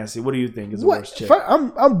fucking nasty. What do you think is the What? worst chip?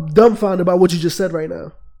 I'm dumbfounded about what you just said right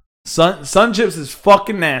now. Sun Chips is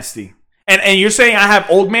fucking nasty. And you're saying I have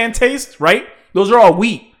old man taste, right? Those are all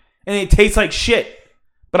wheat. And it tastes like shit.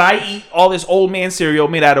 But I eat all this old man cereal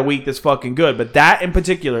made out of wheat that's fucking good. But that in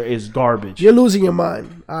particular is garbage. You're losing your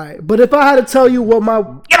mind. All right, but if I had to tell you what my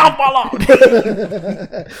Get off my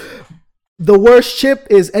lawn. the worst chip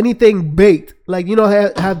is anything baked, like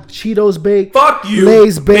have Cheetos baked. Fuck you.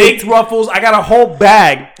 Lay's baked. Baked Ruffles. I got a whole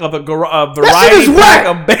bag of a variety is pack whack.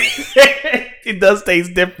 of baked. It does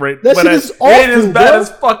taste different. That but shit is it ain't as awful, bad bro.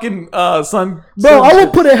 as fucking Sun. Bro, Sun I will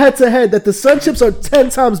Chips. put it head to head that the Sun Chips are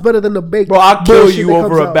 10 times better than the baked. Bro, I'll kill bullshit you that over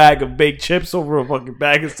comes a out. bag of baked chips over a fucking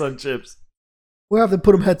bag of Sun Chips. We'll have to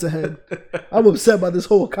put them head to head. I'm upset by this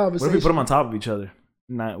whole What conversation. if we put them on top of each other?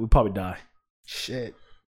 Nah, we'd probably die. Shit.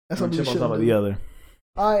 That's One something chip you on top of shouldn't the do. other.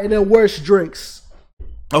 All right, and then worst drinks.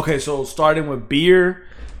 Okay, so starting with beer,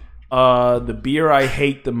 the beer I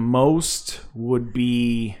hate the most would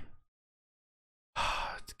be.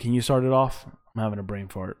 Can you start it off? I'm having a brain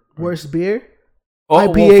fart. Worst beer? Oh,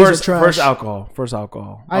 IPAs are first, trash. First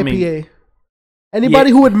alcohol. IPA. I mean, Anybody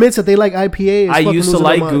who admits that they like IPA is I fucking used to losing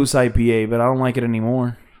like their mind. Goose IPA, but I don't like it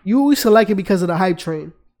anymore. You used to like it because of the hype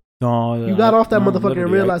train. No, You got off that motherfucker and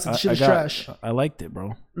literally, realized that the shit is trash. I liked it,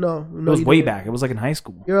 bro. No, It was you way didn't. back. It was like in high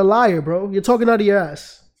school. You're a liar, bro. You're talking out of your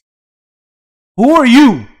ass. Who are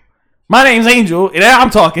you? My name's Angel, and I'm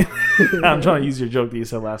talking. I'm trying to use your joke that you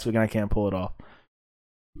said last week, and I can't pull it off.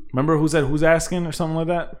 Remember who said who's asking or something like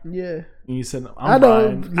that? Yeah. And you said I I'm know.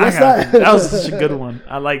 Brian. Let's That not- was such a good one.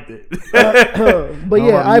 I liked it. But No,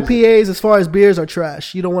 yeah, I'm using- IPAs as far as beers are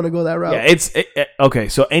trash. You don't want to go that route. Yeah, okay.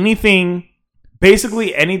 So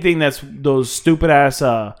basically anything that's those stupid ass,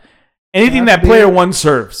 anything Craft that Player beer. One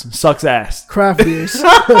serves sucks ass. Craft beers.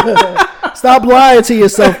 Stop lying to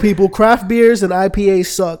yourself, people. Craft beers and IPAs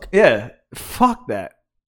suck. Yeah, fuck that.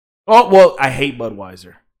 Oh well, I hate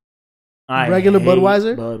Budweiser. Regular hate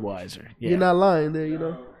Budweiser? Budweiser. Yeah, You're not lying there, you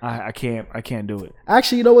know. I can't do it.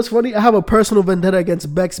 Actually, you know what's funny? I have a personal vendetta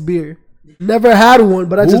against Beck's beer. Never had one,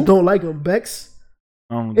 but I just Who? don't like them. Beck's.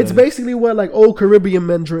 Oh, It's good. basically what like old Caribbean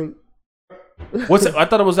men drink. What's it? I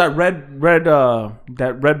thought it was that red ribbon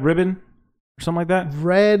or something like that.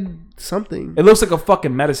 Red something. It looks like a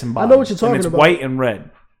fucking medicine bottle. know what you're talking and it's about. white and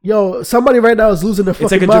red. Yo, somebody right now is losing their It's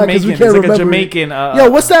fucking like a mind because Jamaican. we It's can't like a remember. it. Jamaican. Yo,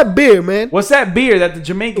 what's that beer, man? What's that beer that the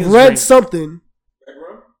Jamaicans Red drink? something.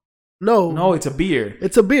 No, No, it's a beer.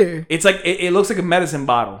 it's a beer. It's like it looks like a medicine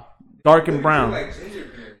bottle, dark and brown,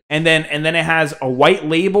 and then it has a white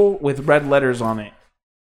label with red letters on it.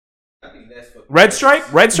 Red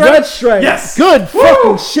stripe, red stripe, Red Stripe. Yes, Good Woo!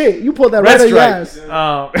 fucking shit. You pulled that red right out of your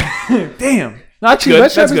stripe. ass. Damn, not Actually, good.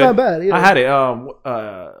 Red Stripe That's is good. not bad. Yeah. I had it.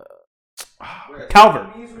 Calvert.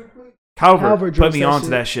 Calvert Calvert put drinks me that onto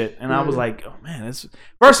shit. that shit, and I Yeah. was like, "Oh man, this."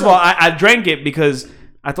 First of all, I drank it because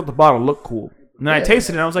I thought the bottle looked cool, and then I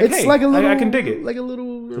tasted it, and I was like, It's "Hey, like a little. I can dig it." Like a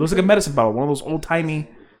little. It looks like a medicine bottle, one of those old timey.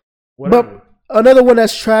 Whatever. But another one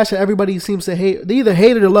that's trash that everybody seems to hate. They either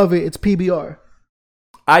hate it or love it. It's PBR.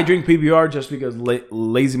 I drink PBR just because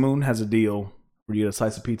Lazy Moon has a deal where you get a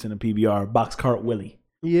slice of pizza and a PBR box cart Willie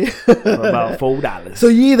Yeah. for about $4. So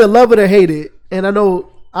you either love it or hate it. And I know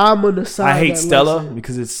I'm on the side. I hate that Stella likes it.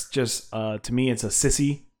 because it's just to me it's a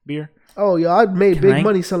sissy beer. Oh, yo, I made Can big I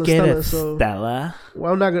money selling get Stella. a So Stella.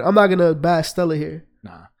 well, I'm not gonna bash Stella here.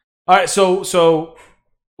 Nah. All right, so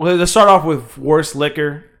well, let's start off with worst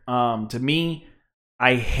liquor. To me,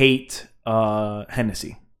 I hate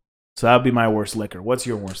Hennessy. So that would be my worst liquor. What's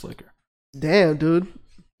your worst liquor? Damn, dude.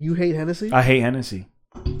 You hate Hennessy? I hate Hennessy.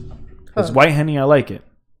 It's white Henny. I like it.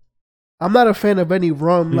 I'm not a fan of any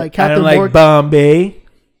rum like I Captain don't like Morgan. Bombay.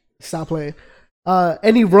 Stop playing.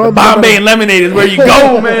 Any rum. Bombay and lemonade is where you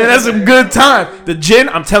go, man. That's some good time. The gin,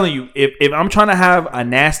 I'm telling you, if I'm trying to have a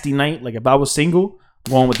nasty night, like if I was single,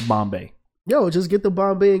 I'm going with the Bombay. Yo, just get the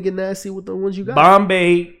Bombay and get nasty with the ones you got.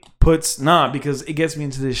 Bombay puts because it gets me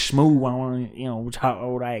into this smooth. I want to,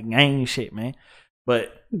 all that gang shit, man.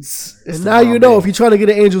 But and now you know if you're trying to get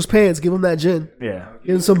an Angel's Pants, give him that gin. Yeah,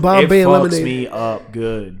 give him some Bombay it and fucks lemonade. me up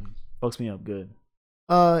good. Fucks me up good.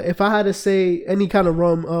 If I had to say any kind of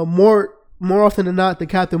rum, more often than not, the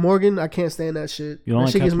Captain Morgan. I can't stand that shit. You don't that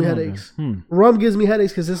like shit gives me Captain headaches. Morgan? Rum gives me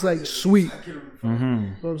headaches because it's like sweet. Mm-hmm. You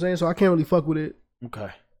know what I'm saying? So I can't really fuck with it. Okay.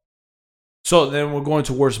 So then we're going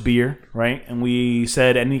to worst beer, right? And we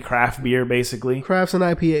said any craft beer, basically. Crafts and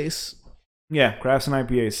IPAs. Yeah, crafts and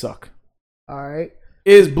IPAs suck. All right.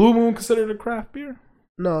 Is Blue Moon considered a craft beer?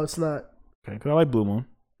 No, it's not. Okay, because I like Blue Moon.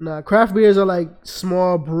 Nah, craft beers are like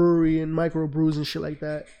small brewery and micro brews and shit like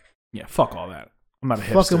that. Yeah, fuck all that. I'm not a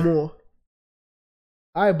hipster. Fuck them all.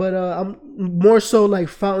 All right, but I'm more so like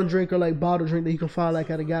fountain drink or like bottle drink that you can find like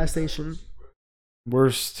at a gas station.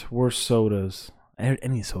 Worst sodas.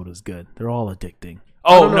 Any soda's good. They're all addicting.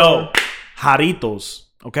 Oh no, Jarritos.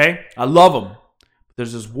 Okay, I love them.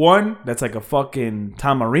 There's this one that's like a fucking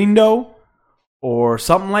tamarindo or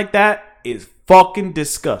something like that. Is fucking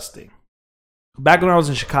disgusting. Back when I was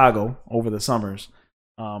in Chicago over the summers,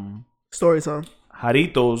 Story time.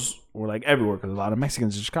 Jarritos were like everywhere because a lot of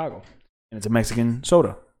Mexicans in Chicago, and it's a Mexican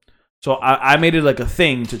soda. So I made it like a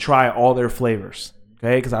thing to try all their flavors.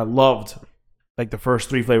 Okay, because I loved like the first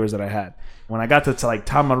 3 flavors that I had. When I got to like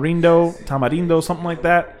tamarindo, something like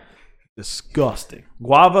that, disgusting.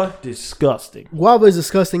 Guava, disgusting. Guava is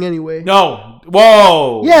disgusting anyway. No,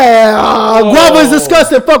 whoa. Yeah, Whoa. guava is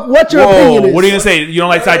disgusting. Fuck what your opinion is. What are you gonna say? You don't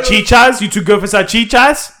like salchichas? You too good for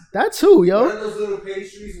salchichas? That's who, What yo. are those little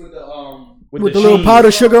pastries with the With the little cheese.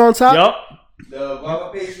 powdered sugar on top. Yup. the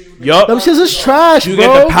guava pastries? With Yup. Them shits is trash, You bro.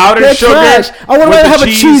 get the powdered They're sugar trash. I would with rather the have a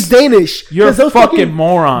cheese. cheese Danish. You're a 'Cause those fucking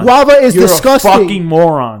moron. Guava is You're disgusting. a fucking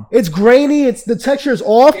moron. It's grainy. It's the texture is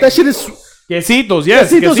off. That shit is. Quesitos,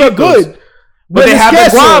 yes. Quesitos are good. But they it's have the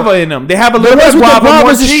queso. guava in them. They have a The little bit ones of with the guava,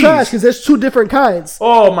 more guavas is cheese. trash because there's 2 different kinds.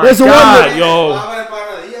 Oh my There's the one god, that- yo.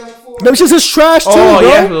 Them shits is trash too, Oh bro.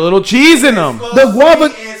 yeah, a little cheese in them. The guava-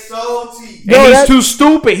 and salty. No, And he's that- too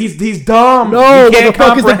stupid. He's dumb. No, you can't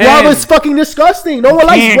motherfuckers, the guava comprehend. is fucking disgusting. No one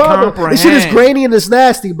likes can't guava. This shit is comprehend. grainy and it's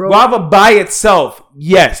nasty, bro. Guava by itself,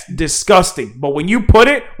 yes, disgusting. But when you put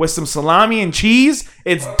it with some salami and cheese,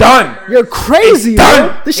 it's done. You're crazy, It's done.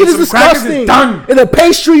 bro. This shit With is some crackers, disgusting. it's done. In a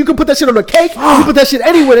pastry, you can put that shit on a cake. You can put that shit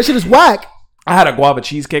anywhere. That shit is whack. I had a guava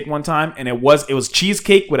cheesecake one time, and it was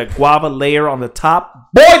cheesecake with a guava layer on the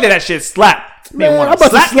top. Boy, did that shit slap! Man, wanna I'm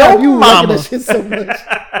about to slap your you liking mama. that shit so much.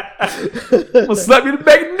 I'm gonna slap you in the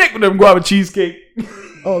back of the neck with them guava cheesecake.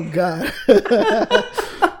 Oh, God.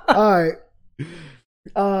 All right.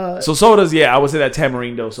 So sodas, yeah, I would say that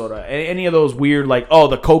tamarindo soda. Any of those weird, like,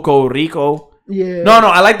 the Coco Rico. Yeah. No,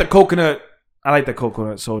 I like the coconut. I like the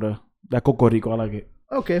coconut soda. That Coco Rico, I like it.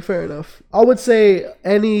 Okay, fair enough. I would say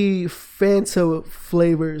any Fanta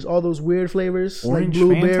flavors, all those weird flavors, Orange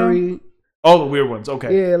like blueberry. Oh, the weird ones.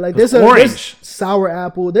 Okay. Yeah, like There's there's orange. sour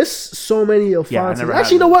apple. There's so many of Yeah, I Fantas. never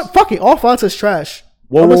Actually, you had know those. what? Fuck it. All Fanta's trash.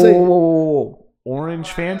 Whoa, I'm whoa, gonna say whoa, whoa, whoa, whoa. Orange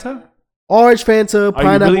Fanta? orange Fanta, Are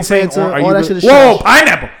pineapple you really saying? Fanta, all that shit is Whoa,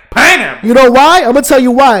 trash. pineapple. You know why? I'm gonna tell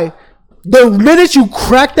you why. The minute you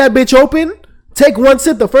crack that bitch open, take one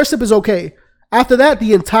sip. The first sip is okay. After that,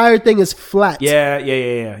 the entire thing is flat. Yeah.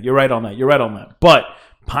 You're right on that. But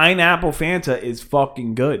pineapple Fanta is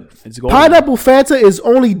fucking good. It's golden. Pineapple Fanta is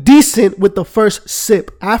only decent with the first sip.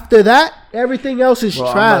 After that, everything else is Bro,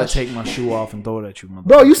 I'm gonna trash. take my shoe off and throw it at you, mother.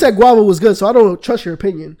 Bro, you said guava was good, so I don't trust your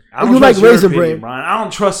opinion. I And don't you like trust your Raisin opinion, Bran. Brian. I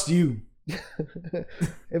don't trust you.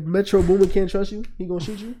 If Metro Boomin can't trust you, he gonna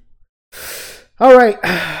shoot you. All right,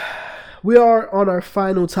 we are on our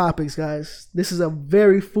final topics, guys. This is a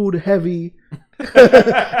very food heavy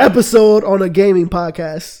episode on a gaming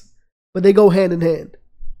podcast, but they go hand in hand.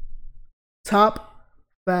 Top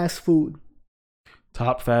fast food.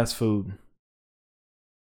 Top fast food.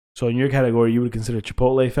 So in your category, you would consider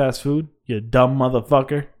Chipotle fast food? You dumb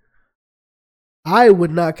motherfucker. I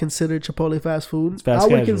would not consider Chipotle fast food. fast I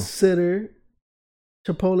would casual. consider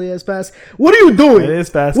Chipotle as fast. What are you doing? It is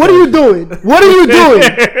fast What are you doing? What are you doing?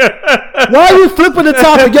 Why are you flipping the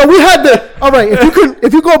topic? Yo, we had the. All right,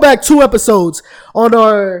 if you go back 2 episodes on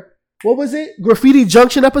our, what was it? Graffiti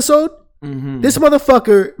Junction episode. Mhm. This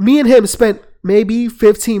motherfucker, me and him spent maybe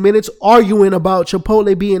 15 minutes arguing about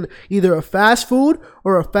Chipotle being either a fast food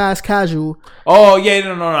or a fast casual. Oh yeah,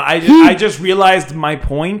 no. I just realized my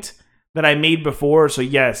point that I made before. So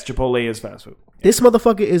yes, Chipotle is fast food. This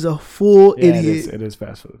motherfucker is a full idiot. It is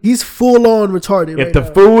fast food. He's full on retarded. If right the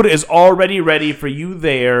now. food is already ready for you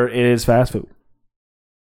there, it is fast food.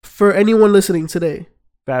 For anyone listening today,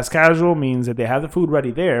 Fast casual means that they have the food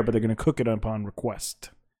ready there, but they're going to cook it upon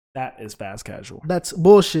request. That is fast casual. that's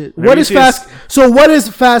bullshit. Whenever What you is see fast? So what is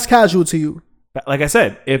fast casual to you? Like I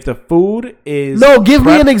said, if the food is No, give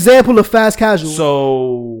me prepped- an example of fast casual.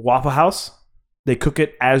 So Waffle House, they cook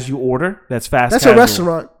it as you order. That's fast. That's casual. a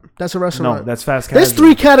restaurant. That's a restaurant. No, that's fast casual. There's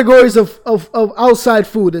 3 categories of outside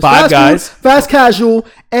food. There's Five fast Guys. food, fast casual,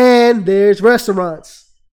 and there's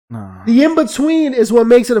restaurants. Nah. The in between is what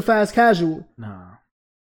makes it a fast casual.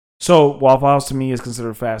 So Waffle House to me is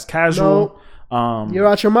considered fast casual. You're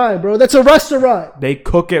out your mind, bro. That's a restaurant. They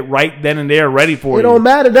cook it right then and there, ready for It you. don't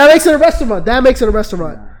matter. That makes it a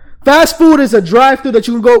restaurant. Fast food is a drive-through that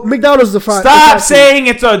you can go. McDonald's is a fast. Stop saying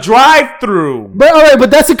it's a drive-through. But all right,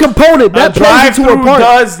 but that's a component that A plays into a drive-through part.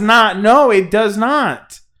 does not. No, it does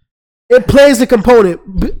not. It plays a component.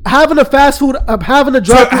 Having a fast food, having a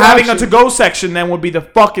So drive-through having option, a to-go section then would be the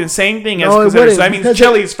fucking same thing as No, it considered. wouldn't, So that means because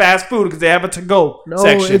Chili's fast food because they have a to-go No,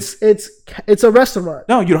 section. it's a restaurant.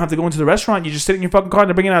 No, you don't have to go into the restaurant. You just sit in your fucking car and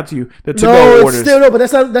they bring it out to you. The to-go No, it's orders. still no, but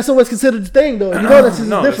that's not what's considered the thing though. You know that's the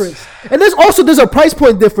No, difference. And there's a price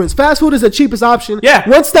point difference. Fast food is the cheapest option. Yeah.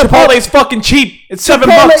 One step Chipotle's fucking cheap. It's $7.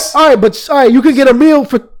 All right, you can get a meal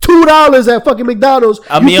for $2 at fucking McDonald's.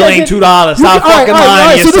 A meal ain't $2. Stop fucking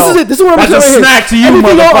lying to So yourself. this is what I'm That's saying. a right snack to here. you,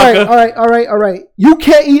 Everything motherfucker. All right. You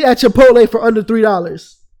can't eat at Chipotle for under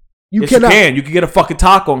 $3. You Yes, cannot. you can. You can get a fucking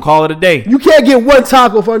taco and call it a day. You can't get one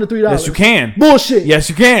taco for under $3. Yes, you can. Bullshit. Yes,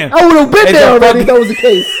 you can. I would have been It's there a already if fucking- that was the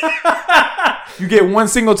case. You get one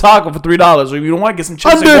single taco for $3, or if you don't want, get some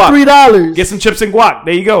chips Under and guac. $3. Get some chips and guac.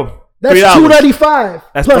 There you go. That's $3. $2.95.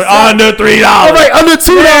 That's plus that. under $3. All right, under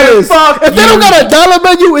 $2. fuck If they don't you. got a dollar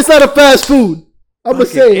menu, it's not a fast food. I'm gonna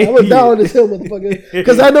say, I'm gonna idiot. down on this hill, motherfucker,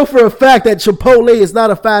 because I know for a fact that Chipotle is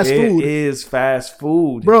not a fast It food. is fast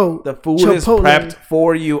food, Bro, The food is Chipotle. prepped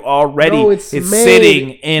for you already. No, it's made. sitting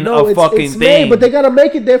in No, a it's fucking made, thing. but they gotta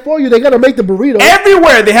make it there for you. They gotta make the burrito.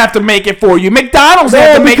 Everywhere they have to make it for you. McDonald's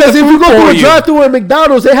have No, to make the because if food you go for through a you. drive-thru at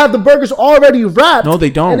McDonald's, they have the burgers already wrapped. No,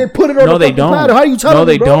 they don't. And they put it on no, the they fucking don't. platter. How you telling No,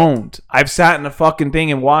 me, they bro? don't. I've sat in the fucking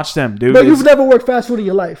thing and watched them, dude. No, It's- you've never worked fast food in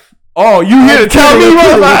your life. Oh, you here to tell me, kidding, I'm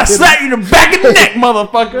motherfucker? I kidding. slap you in the back of the neck,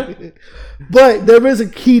 motherfucker. But there is a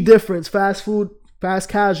key difference: fast food, fast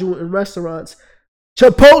casual, and restaurants.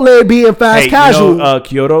 Chipotle being fast Hey, casual. you know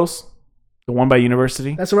Kyoto's, the one by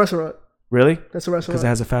University? That's a restaurant. Really? That's a Because restaurant. it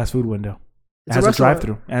has a fast food window. It It's has a a restaurant.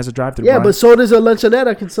 drive-through. It has a drive-through. Yeah, Brian. but so does a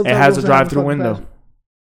luncheonette. Can sometimes it has a also have drive-through fucking window. fast-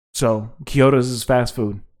 So Kyoto's is fast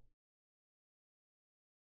food.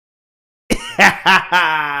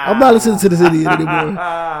 I'm not listening to this idiot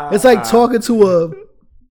anymore. It's like talking to a.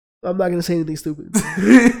 I'm not gonna say anything stupid.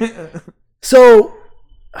 So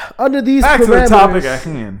under these Back to the parameters, topic at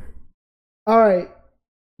hand. all right.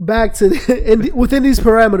 Back to within these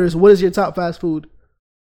parameters, what is your top fast food?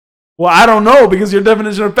 Well, I don't know because your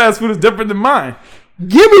definition of fast food is different than mine.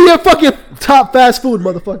 Give me your fucking top fast food,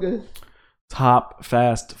 motherfucker. Top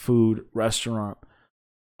fast food restaurant.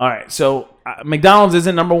 All right, so McDonald's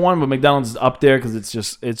isn't number one, but McDonald's is up there because it's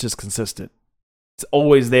just consistent. It's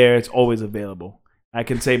always there. It's always available. I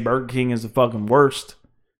can say Burger King is the fucking worst.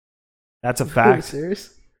 That's a Are you fact.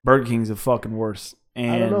 serious? Burger King's the fucking worst.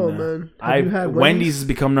 And I don't know, man. Have you had Wendy's has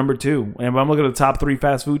become number 2. And if I'm looking at the top 3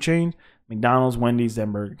 fast food chains, McDonald's, Wendy's,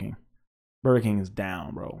 then Burger King. Burger King is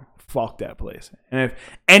down, bro. Fuck that place. And if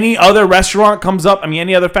any other restaurant comes up,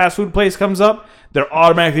 any other fast food place comes up, they're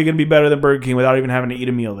automatically going to be better than Burger King without even having to eat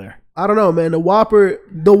a meal there. I don't know, man. The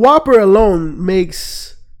Whopper alone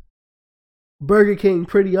makes Burger King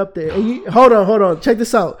pretty up there. And hold on. Check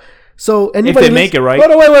this out. So anybody make it right.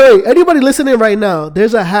 Hold on, wait. Anybody listening right now?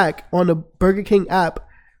 There's a hack on the Burger King app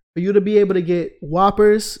for you to be able to get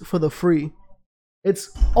Whoppers for the free. It's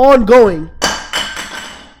ongoing.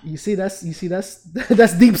 You see that's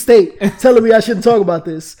deep state telling me I shouldn't talk about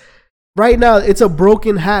this. Right now, it's a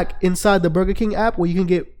broken hack inside the Burger King app where you can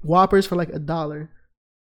get Whoppers for like $1.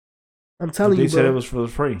 I'm telling you, They bro. said it was for the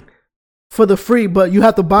free. For the free, but you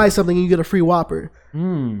have to buy something and you get a free Whopper.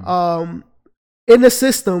 In the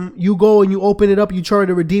system, you go and you open it up, you try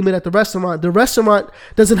to redeem it at the restaurant. The restaurant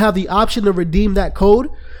doesn't have the option to redeem that code,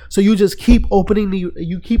 so you just keep opening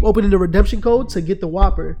the redemption code to get the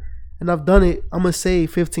Whopper. And I've done it, I'm gonna say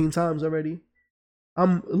 15 times already.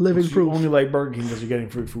 I'm living You proof. only like Burger King because you're getting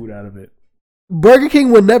free food out of it. Burger King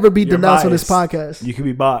would never be You're denounced on this biased. podcast. You could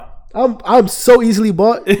be bought. I'm so easily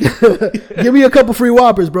bought. Give me a couple free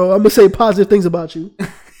Whoppers, bro. I'm gonna say positive things about you.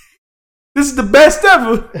 This is the best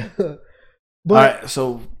ever. But All right,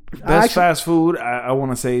 so best fast food, I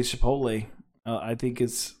want to say Chipotle. I think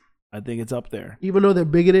it's up there. even though they're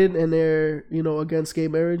bigoted and they're against gay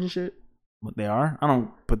marriage and shit, What they are? I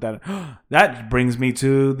don't put that. That brings me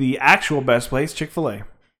to the actual best place, Chick-fil-A.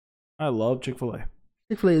 I love Chick-fil-A.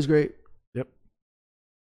 Chick-fil-A is great. Yep.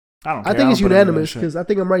 I don't care. I think it's don't put any of that unanimous shit. because I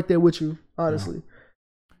think I'm right there with you, honestly.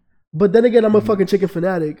 But then again, I'm a fucking chicken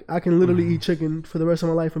fanatic. I can literally eat chicken for the rest of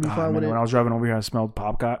my life and be God, fine man, with when it. I was driving over here, I smelled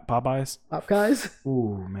Popeyes. Pop guys,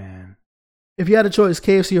 Ooh, man. if you had a choice,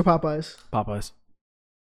 KFC or Popeyes, Popeyes.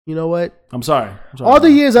 you know what? I'm sorry. All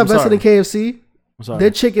the years I've I'm invested in sorry. KFC, I'm sorry. their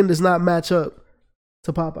chicken does not match up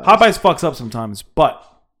to Popeyes. Popeyes fucks up sometimes, but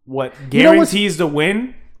what You know what's- guarantees the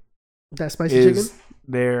win That spicy is chicken.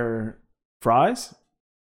 their fries.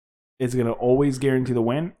 It's going to always guarantee the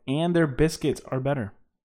win, and their biscuits are better.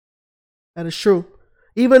 That is true.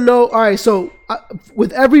 Even though, all right, so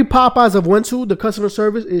with every Popeyes I've went to, the customer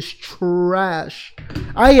service is trash.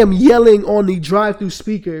 I am yelling on the drive-through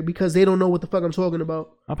speaker because they don't know what the fuck I'm talking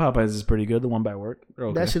about. My Popeyes is pretty good. The one by work. They're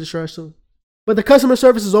okay. That shit is trash too. But the customer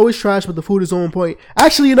service is always trash, but the food is on point.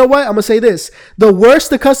 Actually, you know what? I'm gonna say this: the worse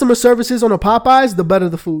the customer service is on a Popeyes, the better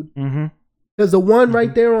the food. Mm-hmm. Because the one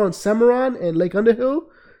right there on Cimarron and Lake Underhill,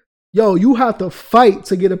 yo, you have to fight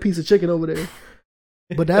to get a piece of chicken over there.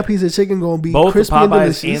 But that piece of chicken gonna be Both the crispy and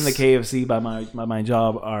Popeyes delicious. and the KFC by my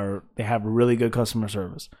job they have really good customer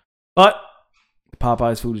service, but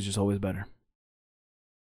Popeyes food is just always better.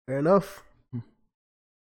 Fair enough.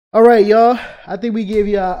 All right, y'all. I think we gave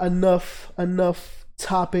you enough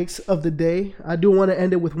topics of the day. I do want to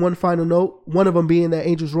end it with one final note. One of them being that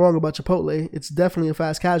Angel's wrong about Chipotle. It's definitely a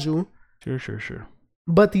fast casual. Sure.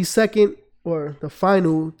 But the second or the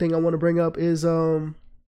final thing I want to bring up is I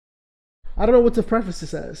don't know what to preface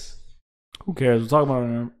this as. Who cares? We'll talk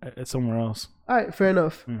about it somewhere else. All right, fair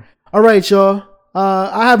enough. Hmm. All right, y'all.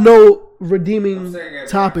 I have no redeeming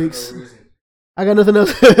topics. I got nothing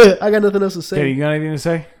else. I got nothing else to say. Kenny, you got anything to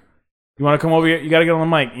say? You want to come over here? You got to get on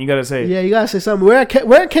the mic and you got to say it. Yeah, you gotta say something. We're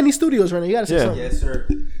at Kenny Studios right now. You gotta say Yeah. something. Yes, sir.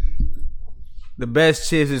 The best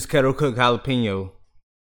chips is kettle cooked jalapeno.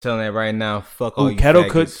 Telling that right now. Fuck all Ooh, you kettle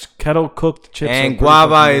faggots. cooked chips. are And pretty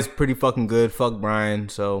guava fucking is pretty fucking good. Fuck Brian.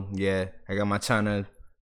 So yeah, I got my China.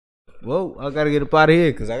 Well, I gotta get up out of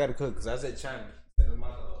here because I gotta cook. Because I said China.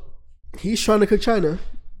 He's trying to cook China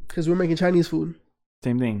because we're making Chinese food. good.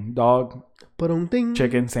 Same thing. Dog, But thing.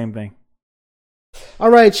 chicken, same thing. All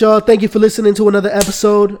right, y'all. Thank you for listening to another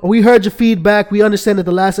episode. We heard your feedback. We understand that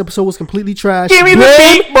the last episode was completely trash. Give me the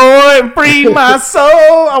beat, boy, and free my soul.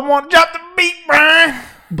 I want to drop the beat, Brian.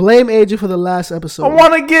 Blame Adrian for the last episode. I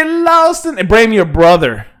want to get lost and blame your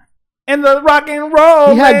brother. And the rock and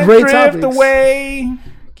roll. He had man, great drift topics. away.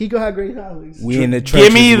 Kiko had great topics. We in the trenches.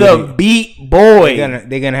 Give me with the it. beat, boy.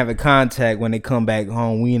 They're gonna have a contact when they come back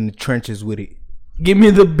home. We in the trenches with it. Give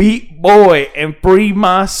me the beat, boy, and free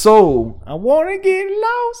my soul. I want to get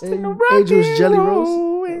lost in the And rock Angel's and Jelly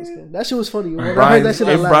roll. Roast. That shit was funny. When I heard Brian's, that shit,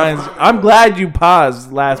 I and laughed. Brian's, I'm glad you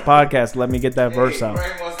paused last podcast. Let me get that verse out.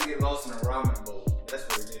 Brian wants to get lost in a ramen bowl. That's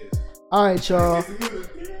what it is. All right, y'all.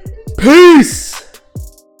 Peace.